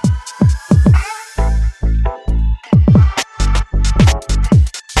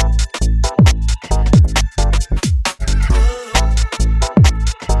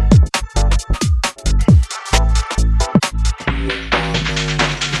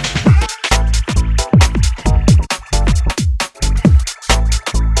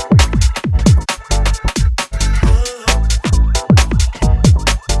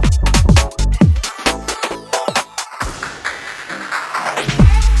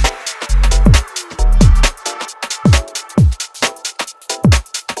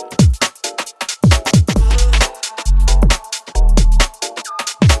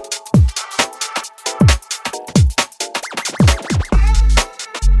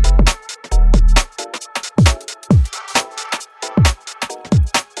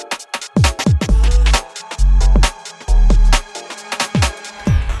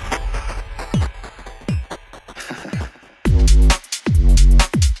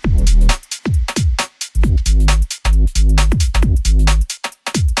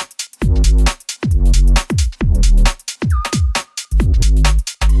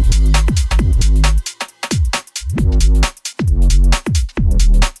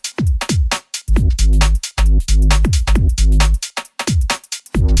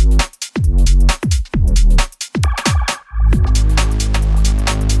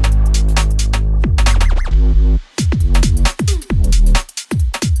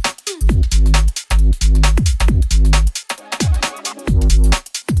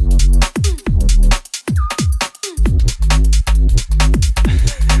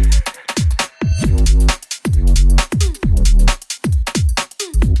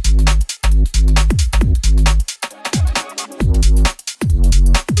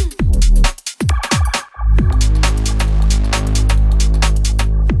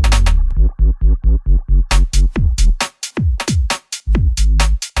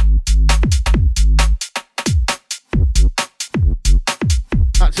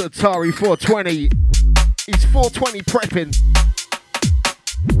 Atari 420. He's 420 prepping.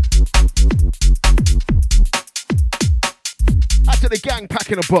 After the gang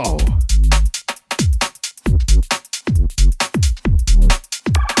packing a bowl.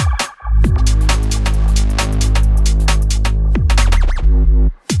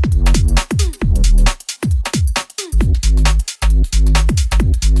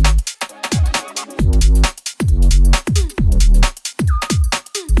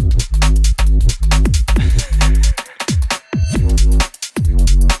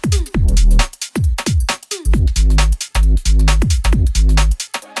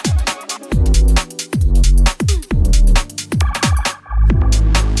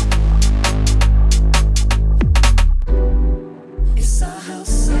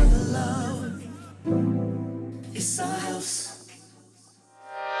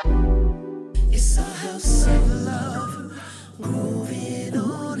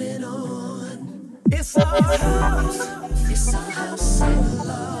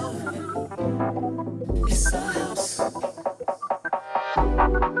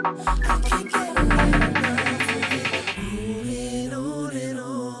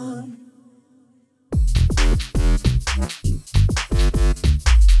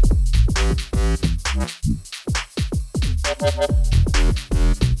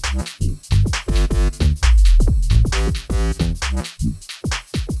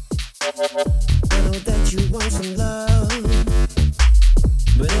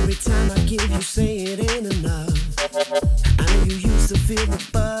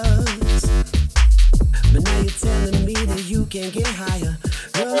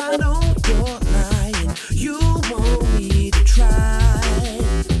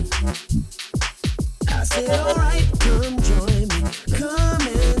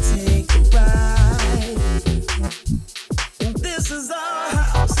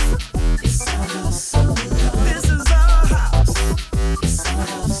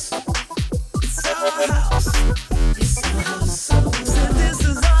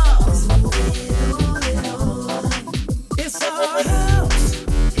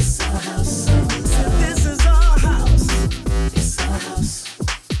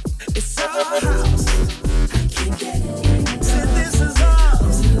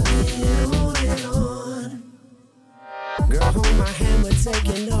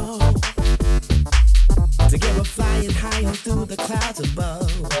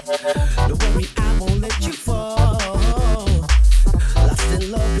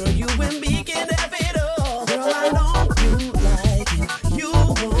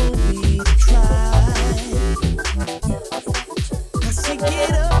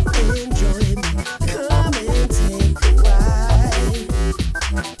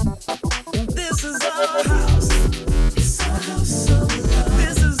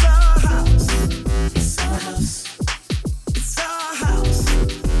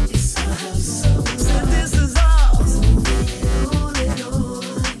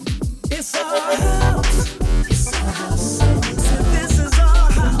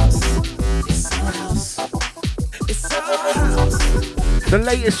 The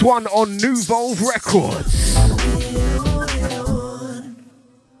latest one on New Volve Records.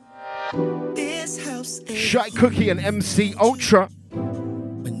 Shy Cookie and MC Ultra.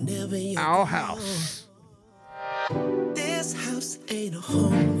 Our house. This house ain't a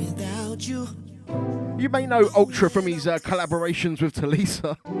home without you. You may know Ultra from his collaborations with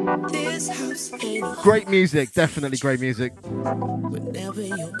Talisa. This house ain't a Great music, definitely great music. whenever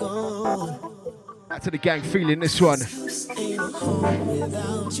you're gone. Back to the gang feeling this one. This ain't a home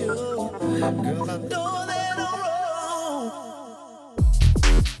without you. Girl, I know that I'm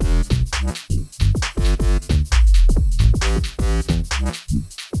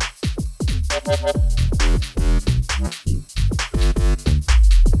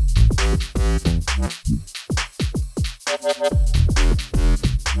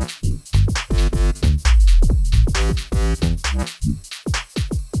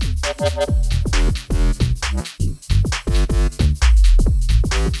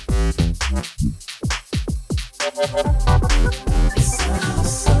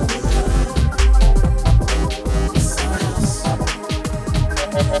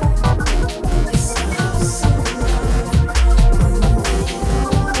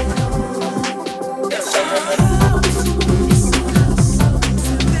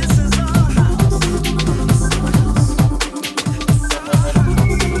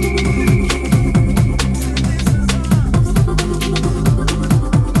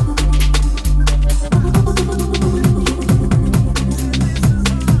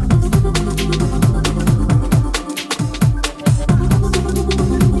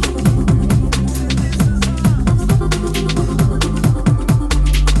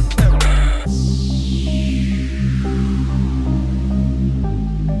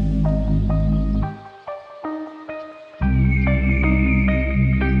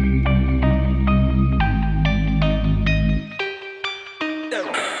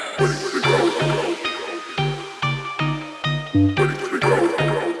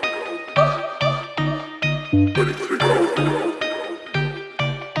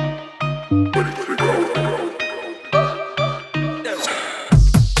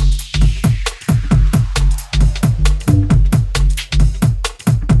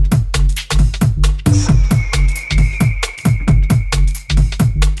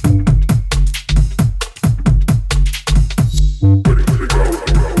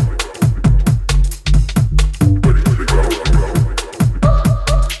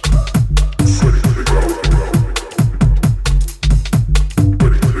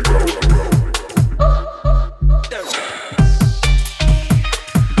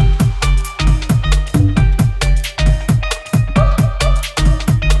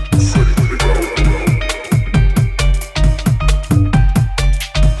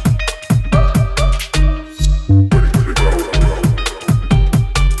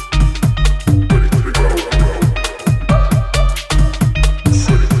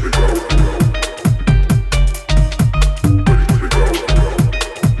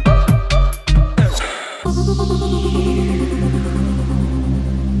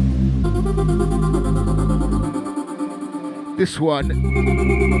This one,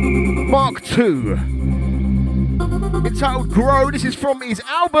 Mark II, entitled Grow. This is from his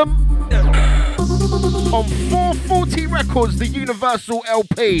album on 440 Records, the Universal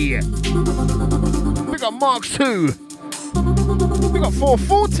LP. We got Mark II, we got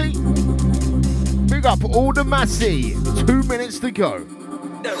 440, we got all the Massey. 2 minutes to go.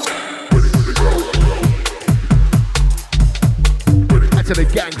 That's to the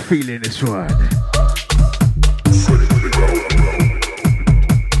gang feeling this one.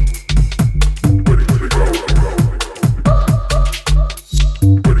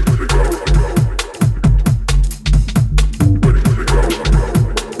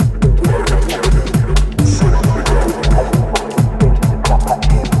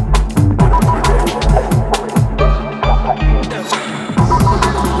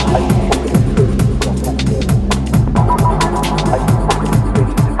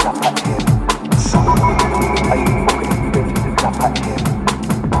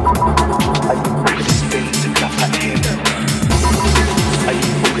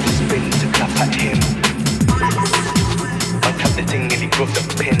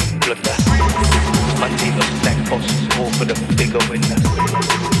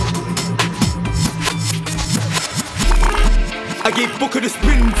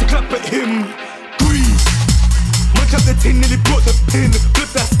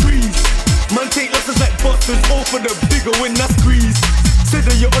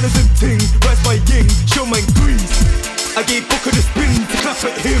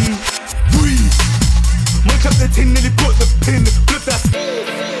 clap the tin, nearly put the pin. Flip that.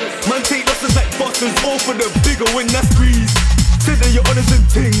 Man take losses like bosses, all for the bigger win, that's grease. Say that your honours and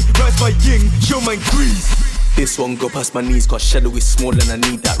ting, rise my ying, show my grease. This one go past my knees, cause shadow is small and I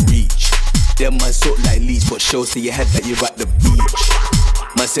need that reach. Them man sort like leads, but shows to your head that you're at the beach.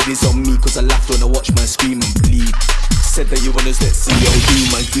 Man said it's on me, cause I laughed when I watched man scream and bleed. Said that you wanna let COD,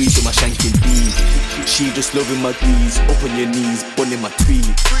 my grease with my shanking deed. She just loving my grease, up on your knees, bunning my tweed.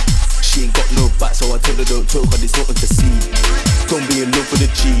 She ain't got no back, so I told her don't talk, cause it's nothing to see. Don't be in love with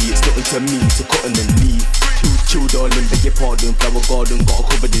a G, it's nothing to me, to cut and then leave. Chill darling, beg your pardon, flower garden, got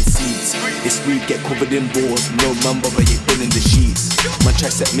her covered in seeds. This weed get covered in balls, no man bother, you been in the sheets. Man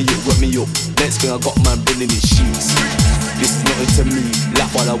try set me up, wet me up, next thing I got man bringing his sheets. This is nothing to me,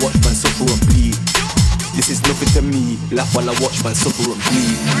 laugh while I watch man suffer and bleed. This is nothing to me, laugh while I watch man suffer and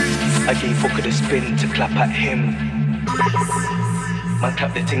bleed. I gave Booker the spin to clap at him. Man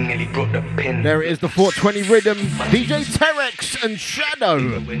tapped the thing, nearly broke the pin. There it is, the 420 rhythm. DJ Terex and Shadow.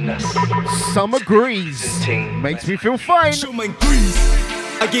 Summer Grease. Makes me feel fine. Show my grease.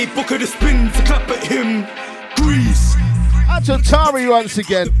 I gave Booker the spin to clap at him. Grease. That's Atari once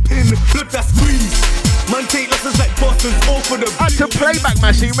again. Pin, flip that squeeze. Man take losses like bosses, all for the. That's a playback,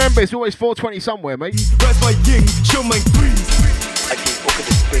 man. So remember, it's always 420 somewhere, mate. Rise my ying, show my grease. I gave Booker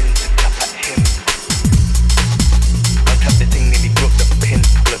the spin to clap at him. Man tapped the thing, nearly broke the pin.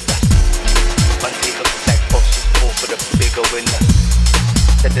 Flip that. Man take losses like bosses, all for the bigger winners.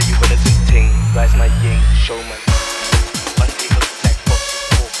 Said that you wanna do ting, rise my ying, show my. Man take losses like bosses,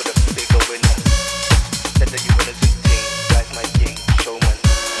 all for the bigger winners. Said that you wanna do ting, rise my ying, show my.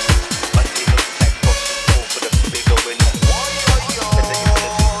 Man take losses like bosses, all for the bigger winners. Said that you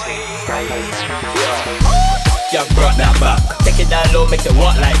wanna do ting, rise my ying. Yeah, brought that back. Take it down low, make it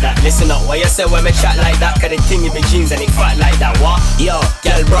walk like that. Listen up, what you say when me chat like that? Cause the thing in me jeans and it fat like that. What? Yo,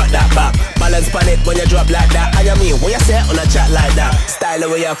 girl brought that back. Balance pan it when you drop like that. And you mean, what you say on a chat like that? Style the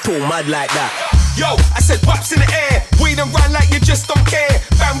way you pull mad like that. Yo, I said waps in the air. Wade and run like you just don't care.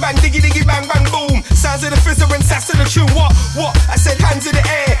 Bang bang diggy diggy bang bang boom. Sounds of the fizzer and sass of the tune. What? I said hands in the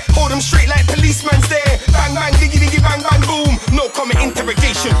air. Hold them straight like policeman's there. Bang bang diggy diggy bang bang boom. No comment,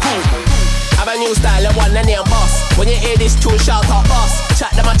 interrogation, boom. Have a new style, you want any boss. When you hear this tune, shout out boss. Chat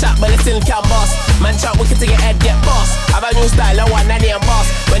them a chat, but they still can't boss. Man chat wicked to your head get boss. Have a new style, you want any boss.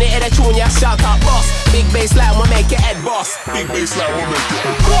 When you hear the tune, you shout out boss. Big bass line will make your head boss. Big bass line will make your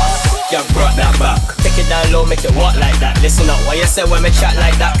head boss. Yeah, brought that back. Take it down low, make it walk like that. Listen up, what you say when me chat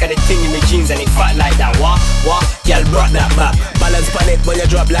like that? Cause the thing in me jeans and it fat like that. What? Girl brought that back. Balance pan it when you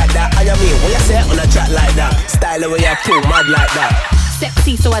drop like that. And you mean, what you say on a chat like that? Style the way you pull mad like that.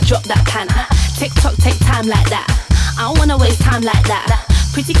 Sexy, so I drop that pan. TikTok take time like that. I don't wanna waste time like that.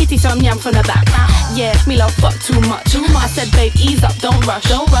 Pretty kitty, so I'm yam from the back. Yeah, me love fuck too much. I said, babe, ease up, don't rush.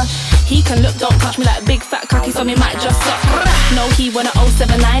 He can look, don't touch me like big fat cocky, so me might just suck. No, he wanna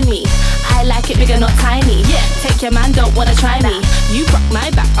 079 me. I like it bigger, not tiny. Yeah, take your man, don't wanna try me. You broke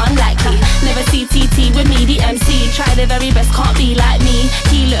my back, unlikely. Never see TT with me, the MC. Try the very best, can't be like me.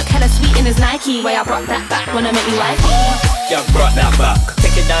 He look hella sweet in his Nike. Way I brought that back, wanna make me wifey. Yeah, brought that back.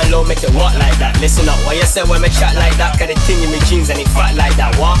 Take it down low, make it walk like that. Listen up, what you say when me chat like that? Cause the thing in me jeans and it fat like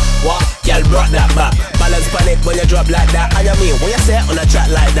that. What? Girl brought that back. Balance pan it when you drop like that. And you mean, what you say on a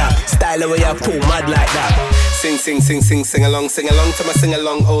chat like that? Style the way you pull mad like that. Sing, sing, sing, sing, sing along to my sing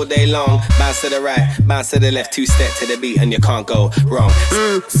along all day long. Bounce to the right, bounce to the left, 2 step to the beat and you can't go wrong.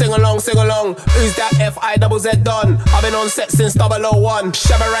 Sing along, who's that F-I-double-Z done? I've been on set since 001.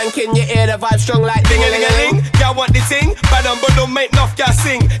 Shabba ranking, you hear the vibe strong like ding-a-ling-a-ling. Y'all want the ting? Bad on but don't make enough y'all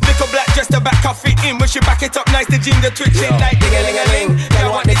sing. Little black just to back off it in. When she back it up nice, the gym, the twitching like ding-a-ling-a-ling.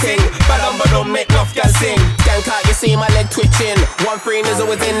 Y'all want the ting? Bad on but don't make enough y'all sing. Skank out, you see my leg twitching. 1-3 is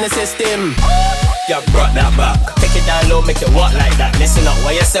always in the system. Yeah, brought that back. Take it down low, make it walk like that. Listen up,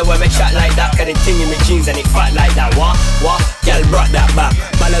 what you say when me chat like that? Cause the thing in me jeans and it fat like that. What? Girl brought that back.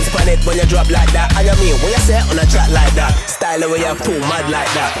 Balance pan it when you drop like that. And you mean, what you say on a track like that? Style the way you pull mad like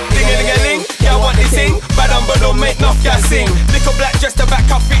that. Ding-a-ling-a-ling, y'all want the ting? Bad on but don't make enough y'all sing. Little black just to back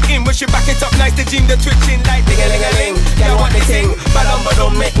off it in. When she back it up nice, the gym, the twitching like ding-a-ling-a-ling. Y'all want the ting? Bad on but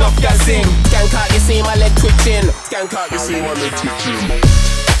don't make enough y'all sing. Skank out, you see my leg twitching. Skank out, you see my leg twitching.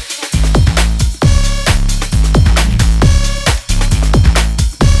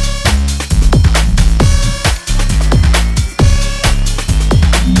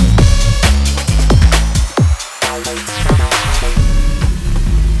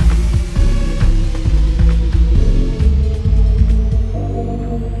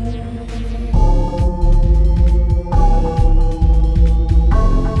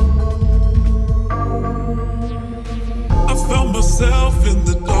 Myself in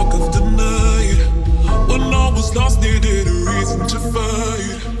the dark of the night, When I was lost, needed a reason to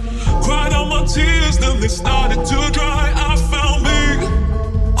fight. Cried out my tears, then they started to dry. I found me,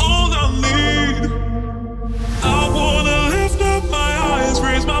 all I need. I wanna lift up my eyes,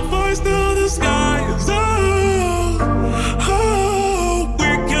 raise my voice to the skies. Oh,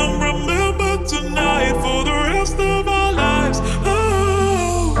 we can remember tonight for the rest of our lives.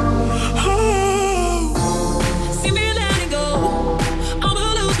 See me letting go,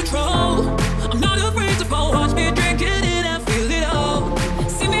 I'ma lose control. I'm not afraid to fall, watch me drink it in and feel it all.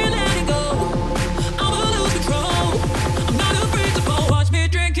 See me letting go, I'ma lose control. I'm not afraid to fall, watch me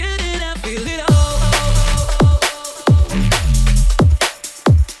drink it in and feel it all.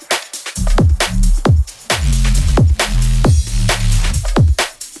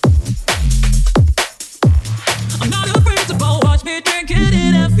 I'm not afraid to fall, watch me drink it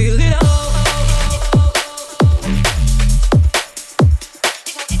in and feel it all.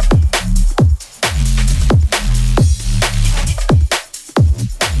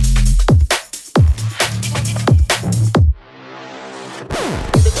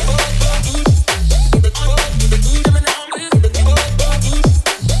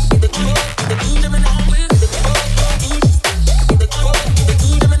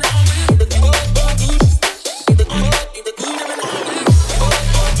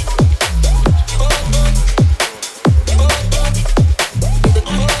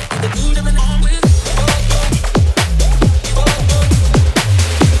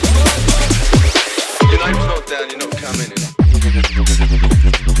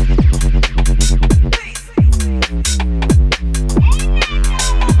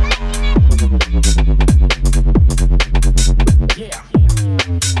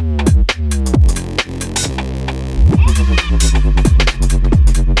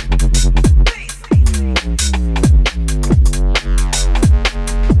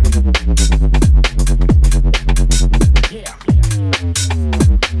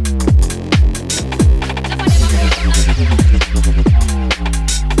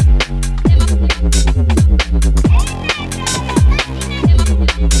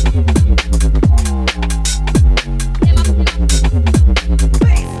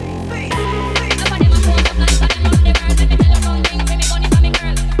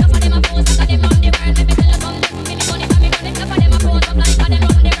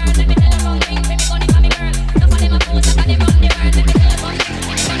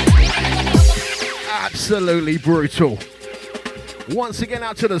 Absolutely brutal. Once again,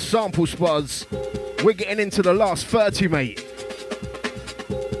 out to the sample spots. We're getting into the last 30, mate.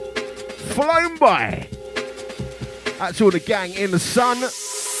 Flown by. Out to all the gang in the sun.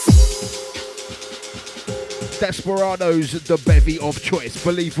 Desperados, the bevy of choice,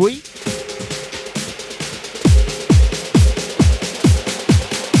 believe we.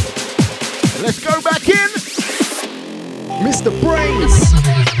 Let's go back in. Mr. Brains.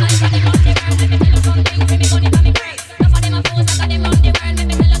 Right.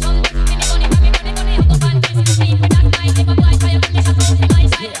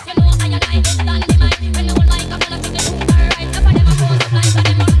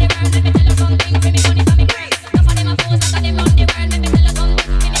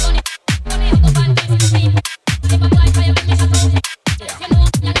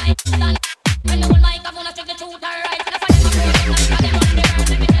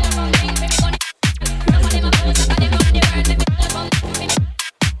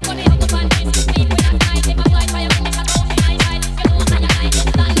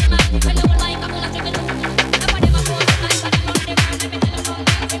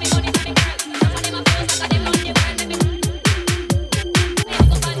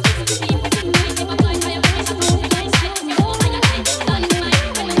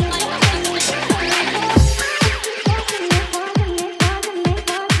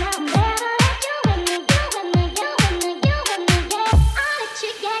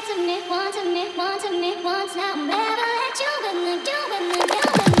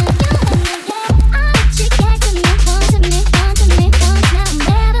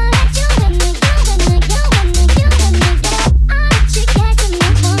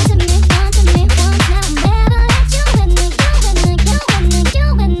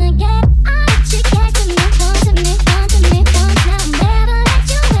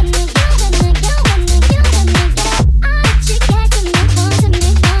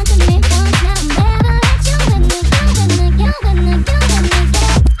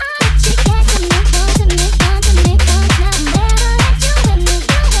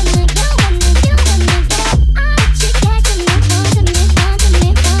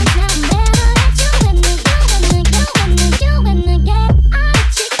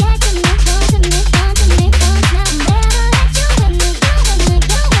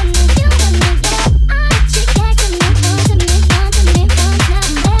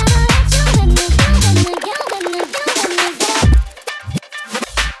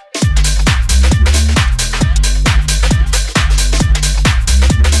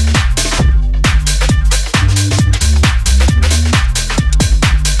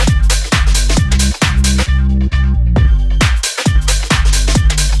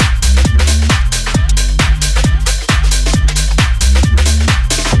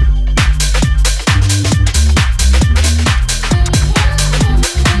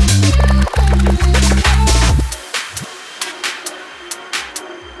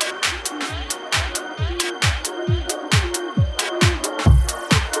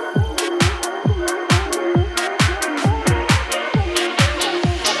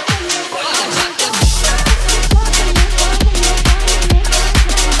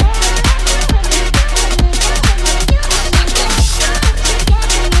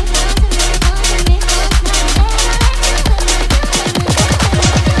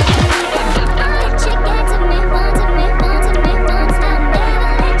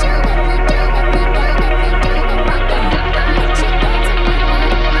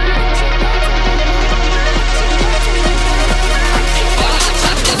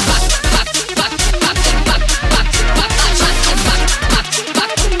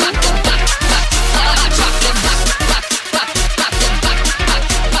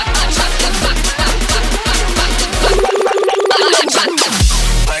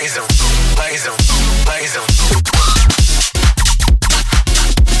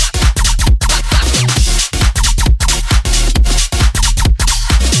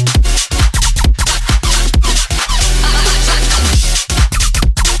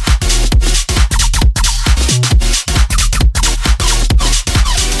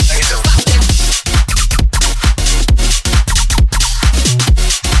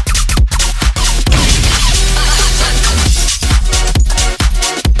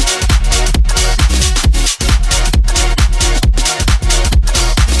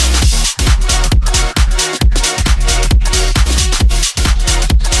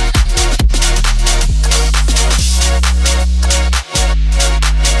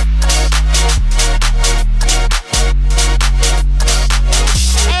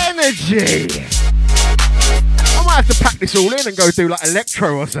 energy. I might have to pack this all in and go do like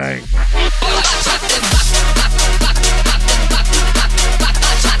electro or something.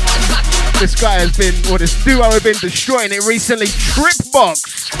 This guy has been, or this duo have been destroying it recently.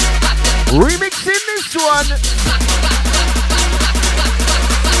 Tripbox remixing this one.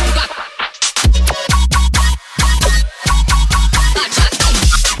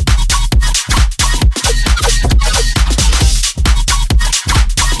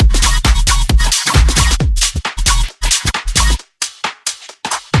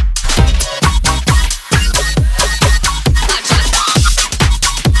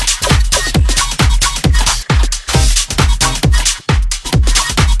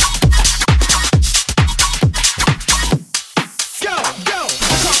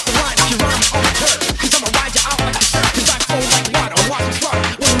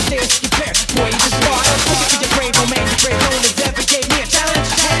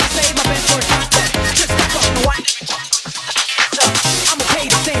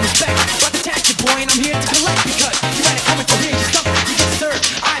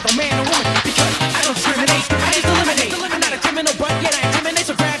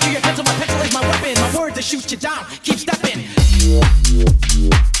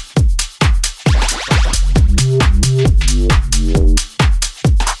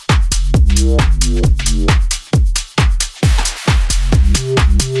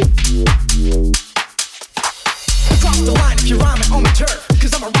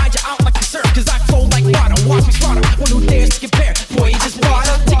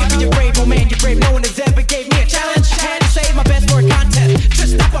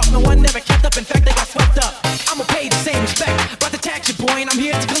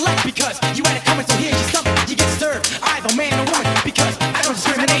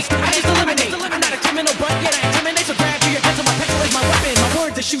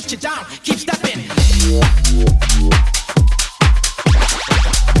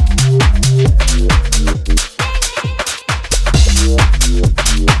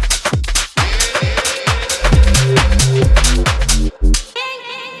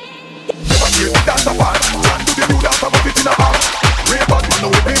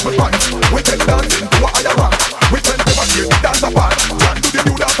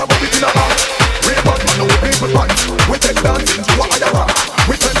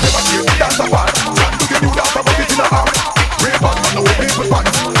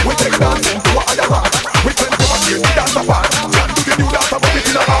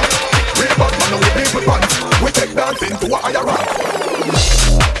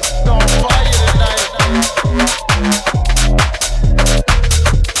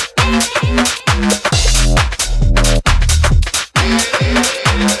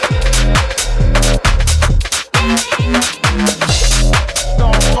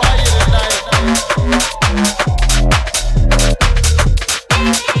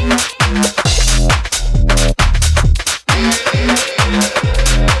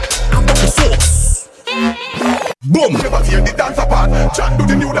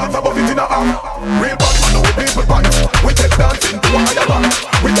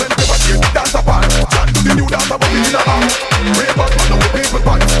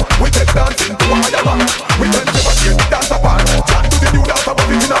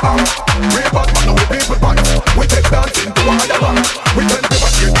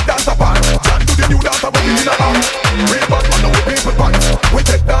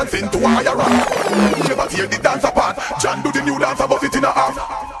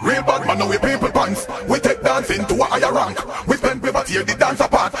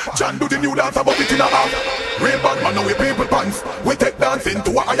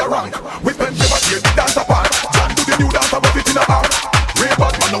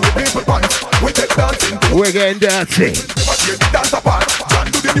 We're getting dirty.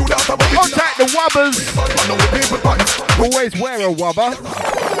 Contact the Wubbers. Always wear a Wubber.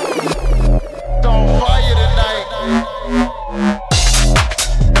 Don't fire tonight.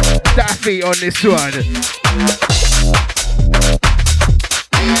 Daffy on this one.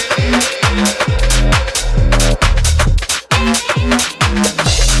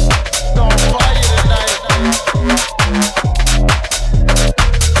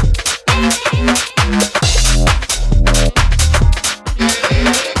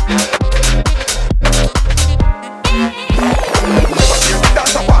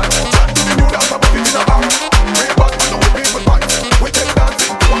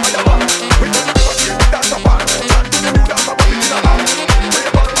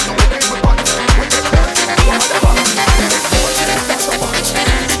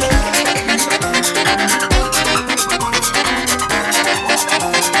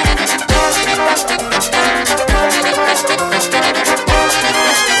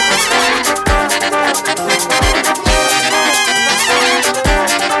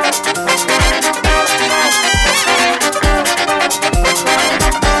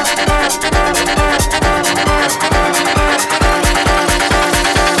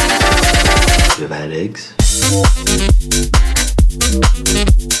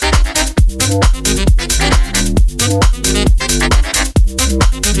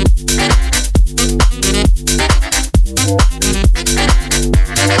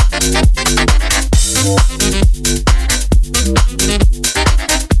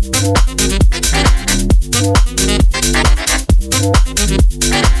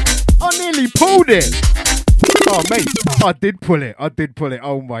 I nearly pulled it. Oh, mate, I did pull it.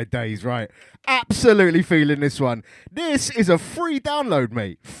 Oh, my days, right. Absolutely feeling this one. This is a free download,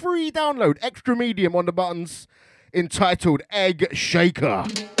 mate. Free download. Extra medium on the buttons, entitled Egg Shaker.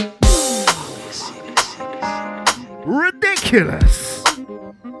 Ridiculous.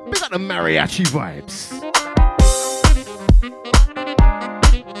 We got the mariachi vibes.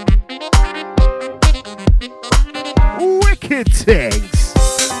 Wicked things.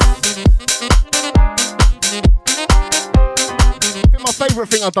 My favourite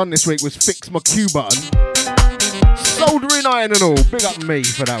thing I've done this week was fix my Q button. Soldering iron and all. Big up me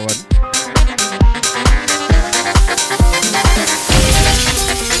for that one.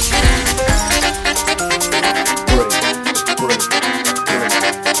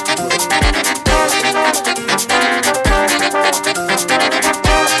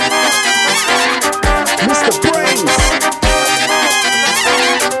 Mr. Brave.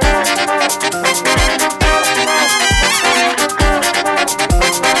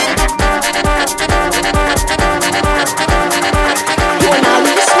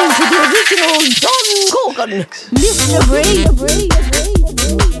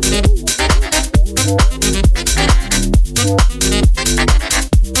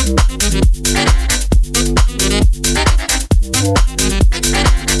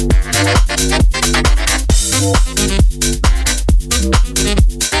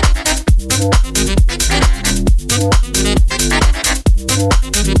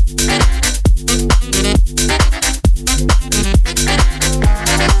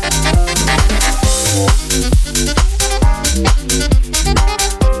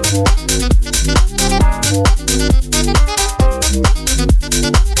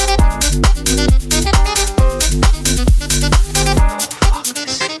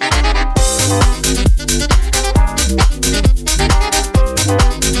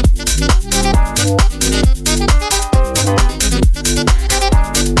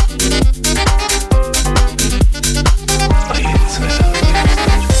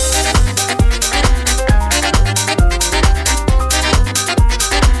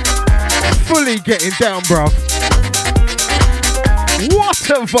 Getting down, bruv. What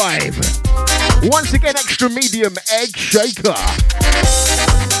a vibe. Once again, extra medium Egg Shaker.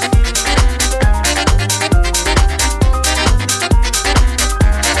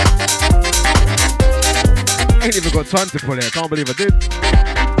 Ain't even got time to pull it. I can't believe I did.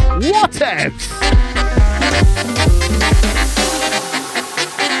 What evs?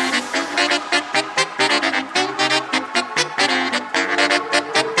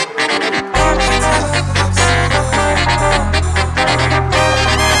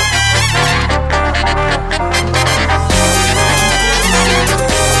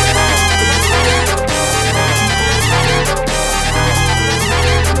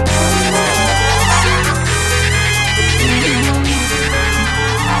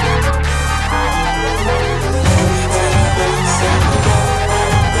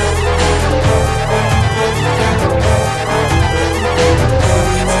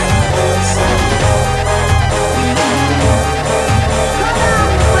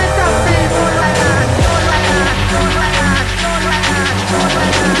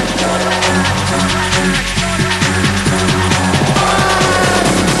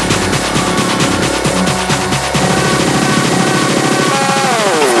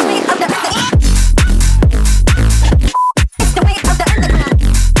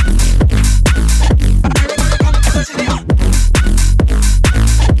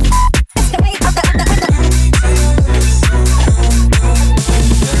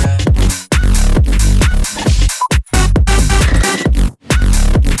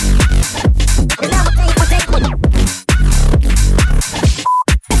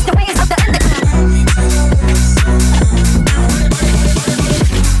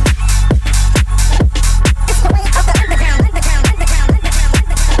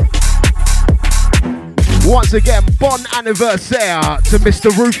 Once again, bon anniversaire to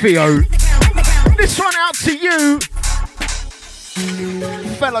Mr. Rufio. This one out to you,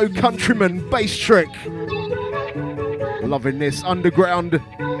 fellow countryman, Bass Trick. Loving this underground.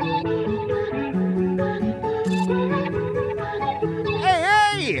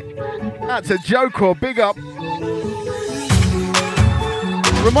 Hey! That's a joke or big up.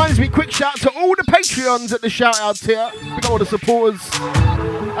 Reminds me, quick shout to all the Patreons at the shout out here. Big up all the supporters.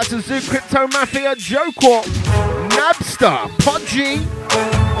 That's a Zoo Crypto Mafia, Joker, Nabster, Podgy,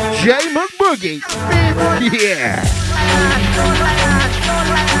 J McBoogie. Yeah.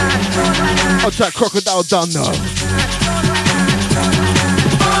 I'll try Crocodile Dun though.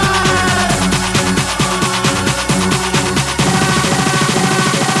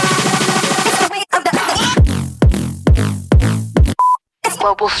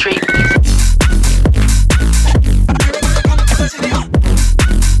 Global Street.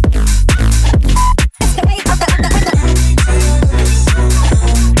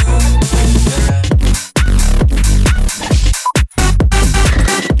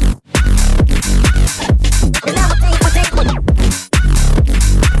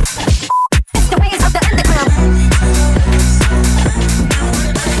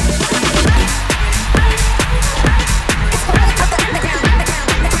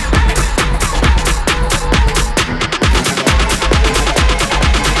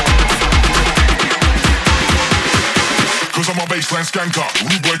 Baseline skanker,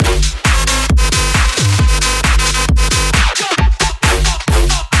 rude boy.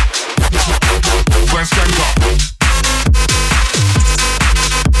 Baseline skanker.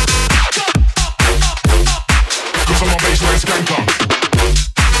 Cause I'm a baseline skanker.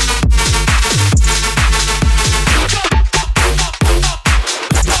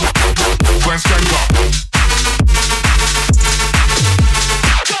 Baseline skanker.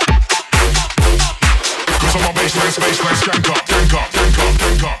 Cause I'm a baseline skanker.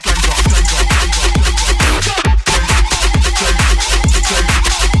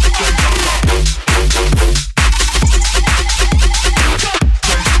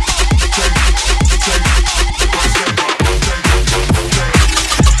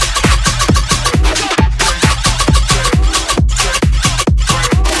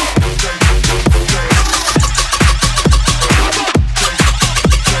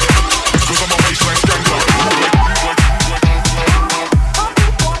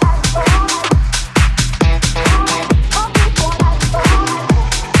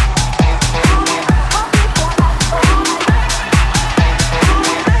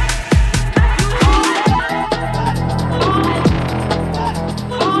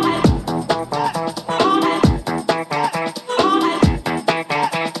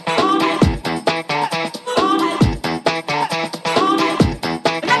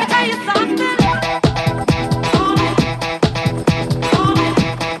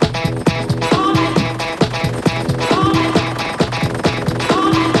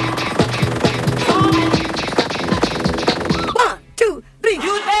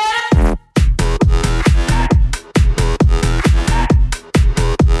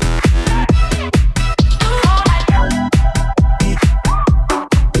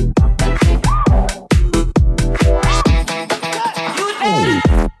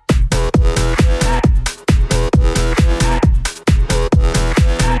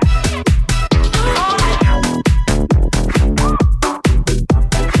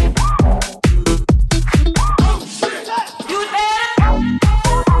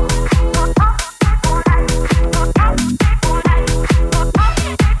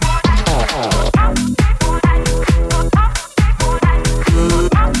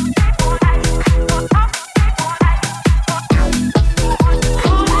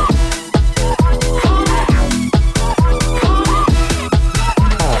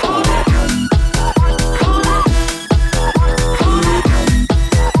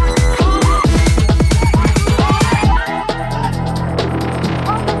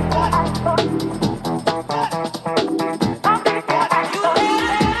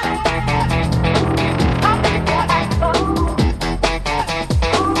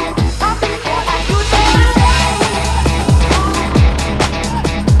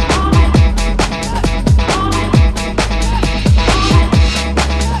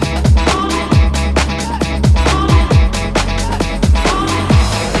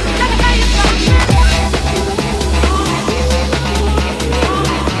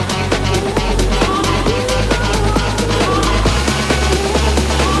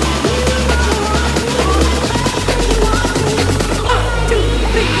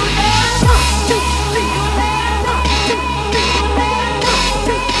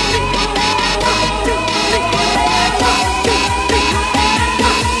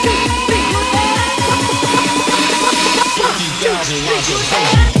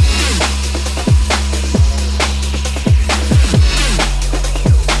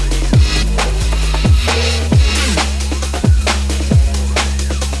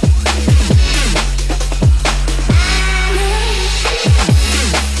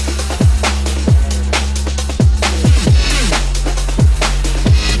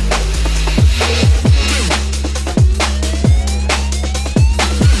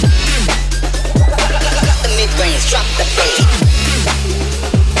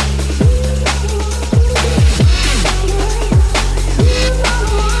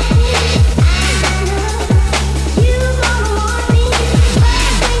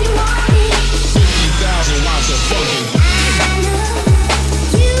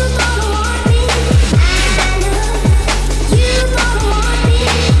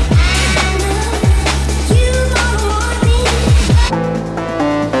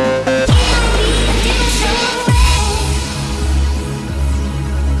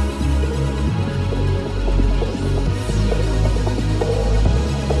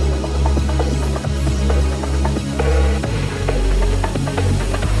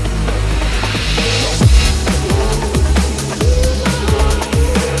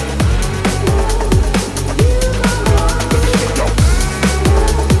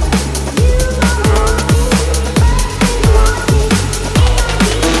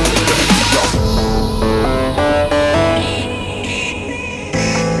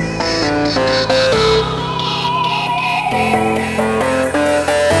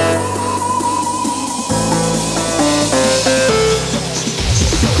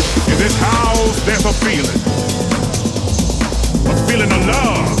 house, there's a feeling. A feeling of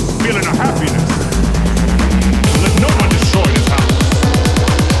love, a feeling of happiness. Let no one destroy this house.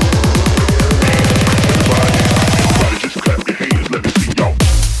 Everybody just clap your hands, let me see y'all.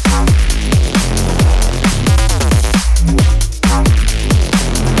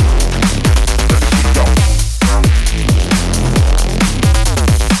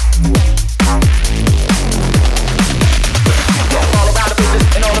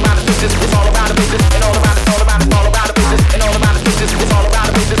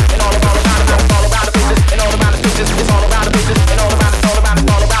 It's all about the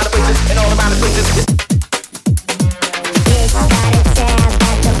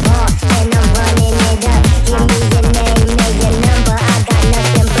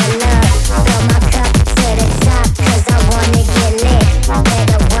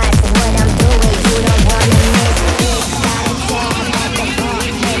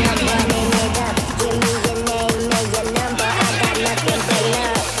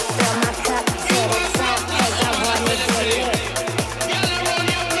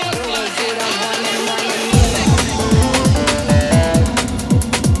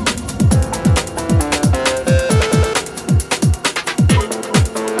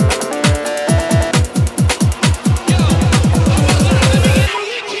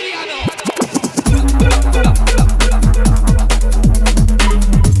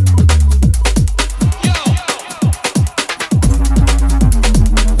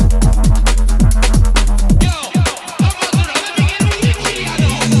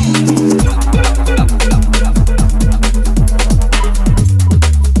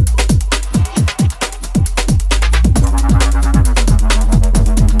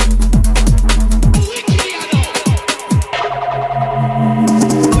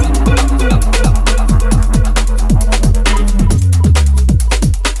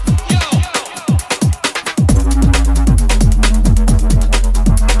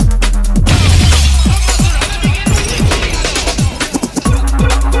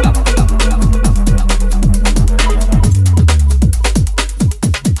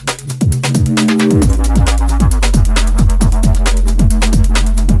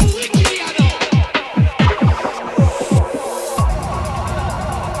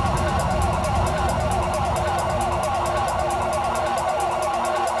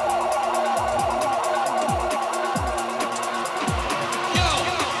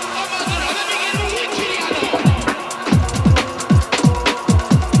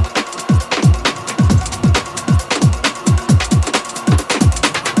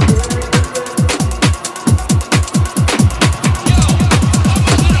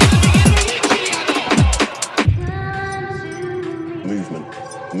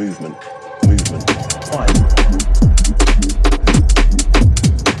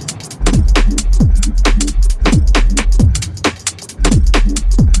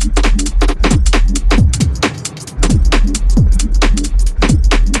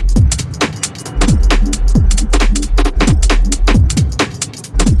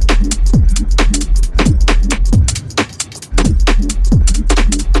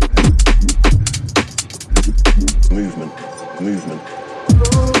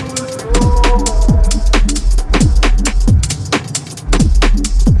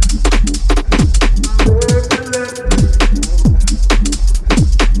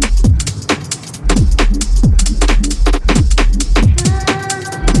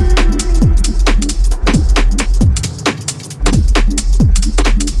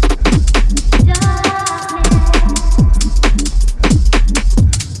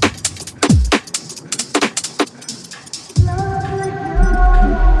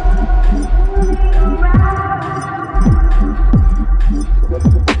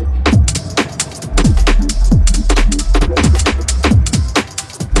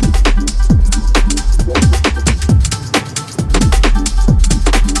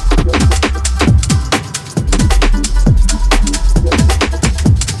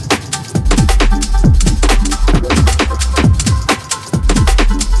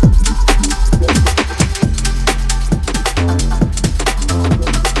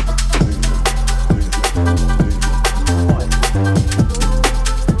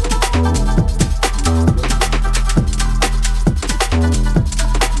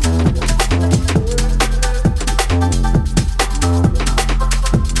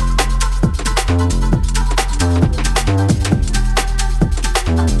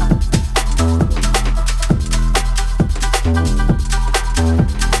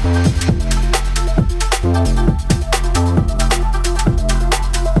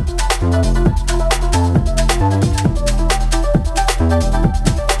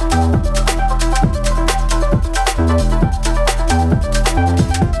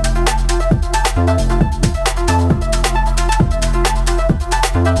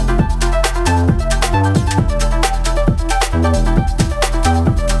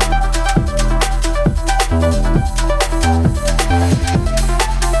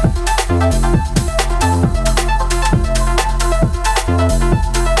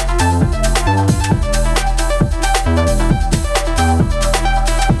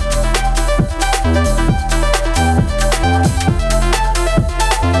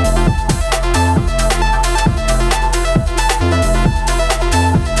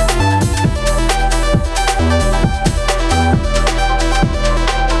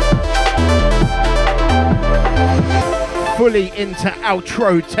fully into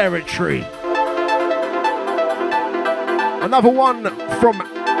outro territory. Another one from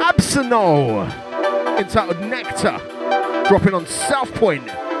Absonol, entitled Nectar, dropping on South Point. We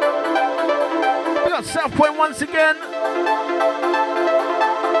got South Point once again.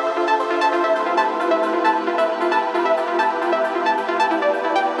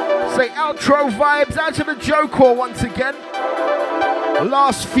 Say outro vibes out to the Joe Core once again.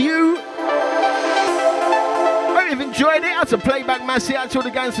 Last few. Hope you've enjoyed it. Out to Playback Massey, out to all the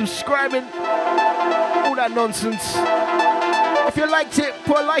gang subscribing. All that nonsense. If you liked it,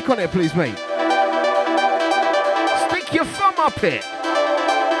 put a like on it, please, mate. Stick your thumb up it.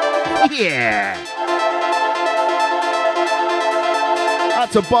 Yeah.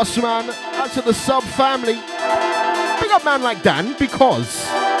 Out to Bossman, out to the sub family. Big up man like Dan, because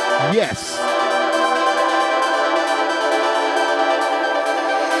yes.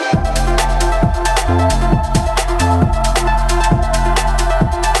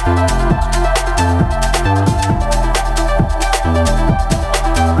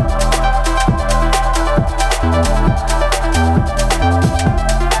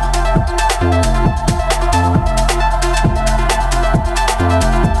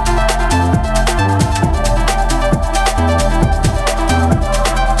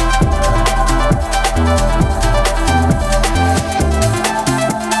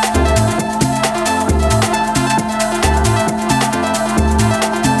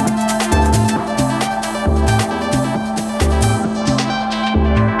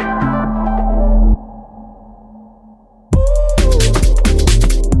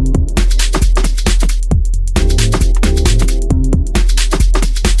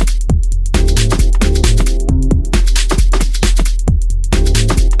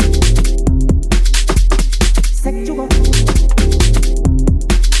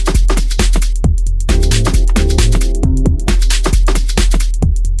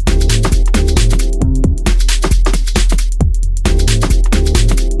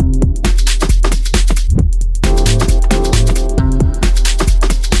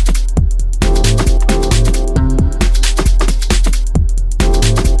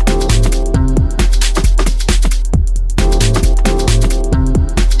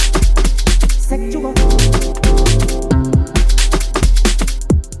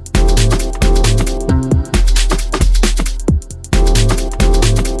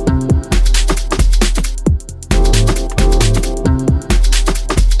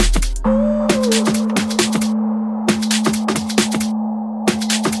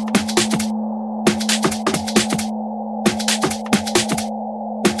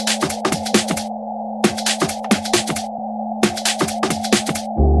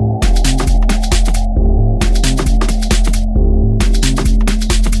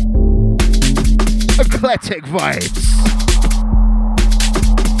 Eclectic vibes.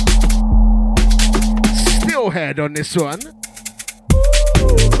 Steelhead on this one.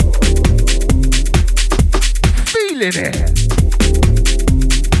 Feeling it.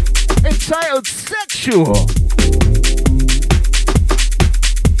 Entitled Sexual.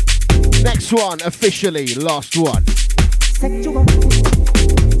 Next one, officially, last one. Sexual.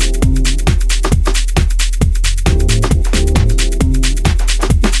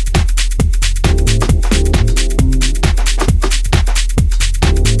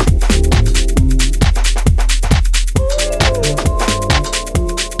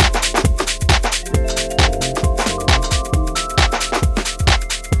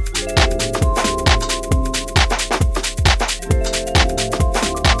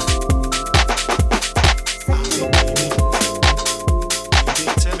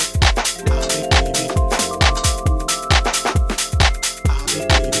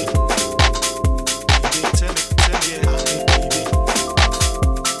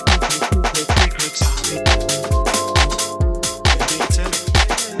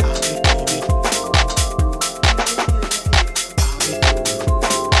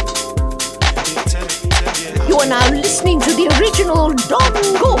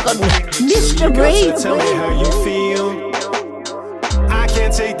 Tell me how you feel. I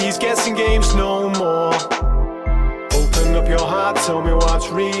can't take these guessing games no more. Open up your heart, tell me what's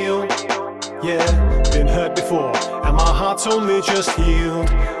real. Yeah, been hurt before, and my heart's only just healed.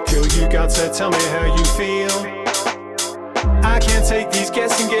 Girl, you got to tell me how you feel. I can't take these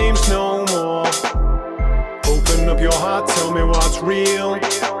guessing games no more. Open up your heart, tell me what's real.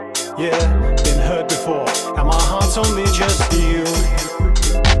 Yeah, been hurt before, and my heart's only just healed.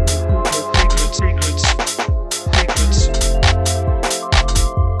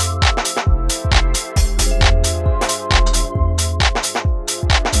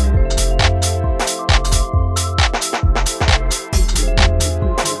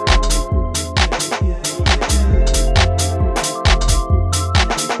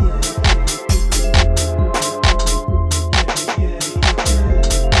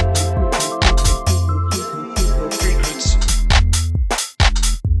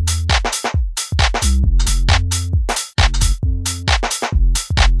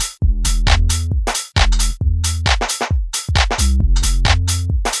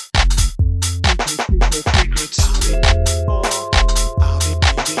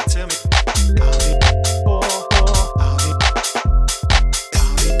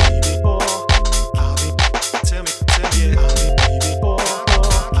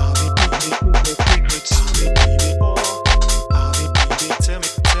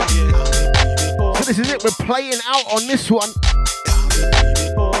 this is it. We're playing out on this one.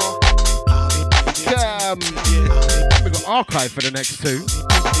 We got archive for the next two.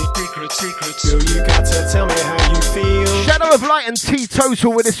 Girl, you got to tell me how you feel. Shadow of Light and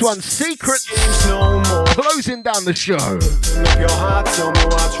Teetotal with this one. Secrets. No more. Closing down the show. Open up your heart, tell me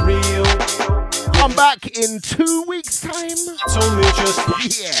what's real. I'm back in 2 weeks' time. Told me just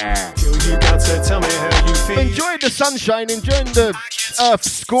yeah. Girl, you got to tell me how you feel. Enjoying the sunshine, enjoying the earth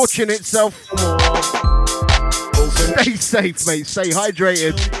scorching itself. Stay safe, mate. Stay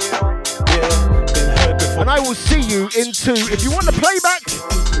hydrated. And I will see you in 2. If you want the playback,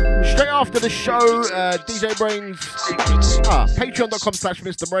 straight after the show, DJ Brains,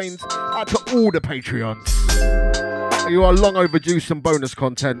 patreon.com/Mr. Brains, out to all the Patreons. You are long overdue some bonus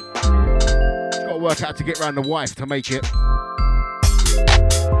content. Got to work out to get around the wife to make it.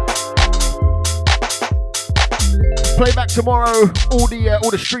 Playback tomorrow, all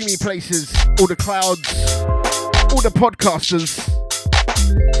the streaming places, all the clouds, all the podcasters.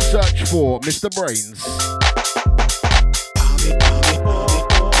 Search for Mr. Brains.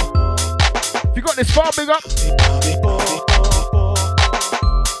 If you got this far, big up.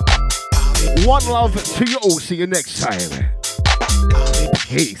 One love to you all. See you next time.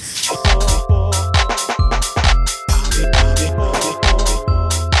 Peace.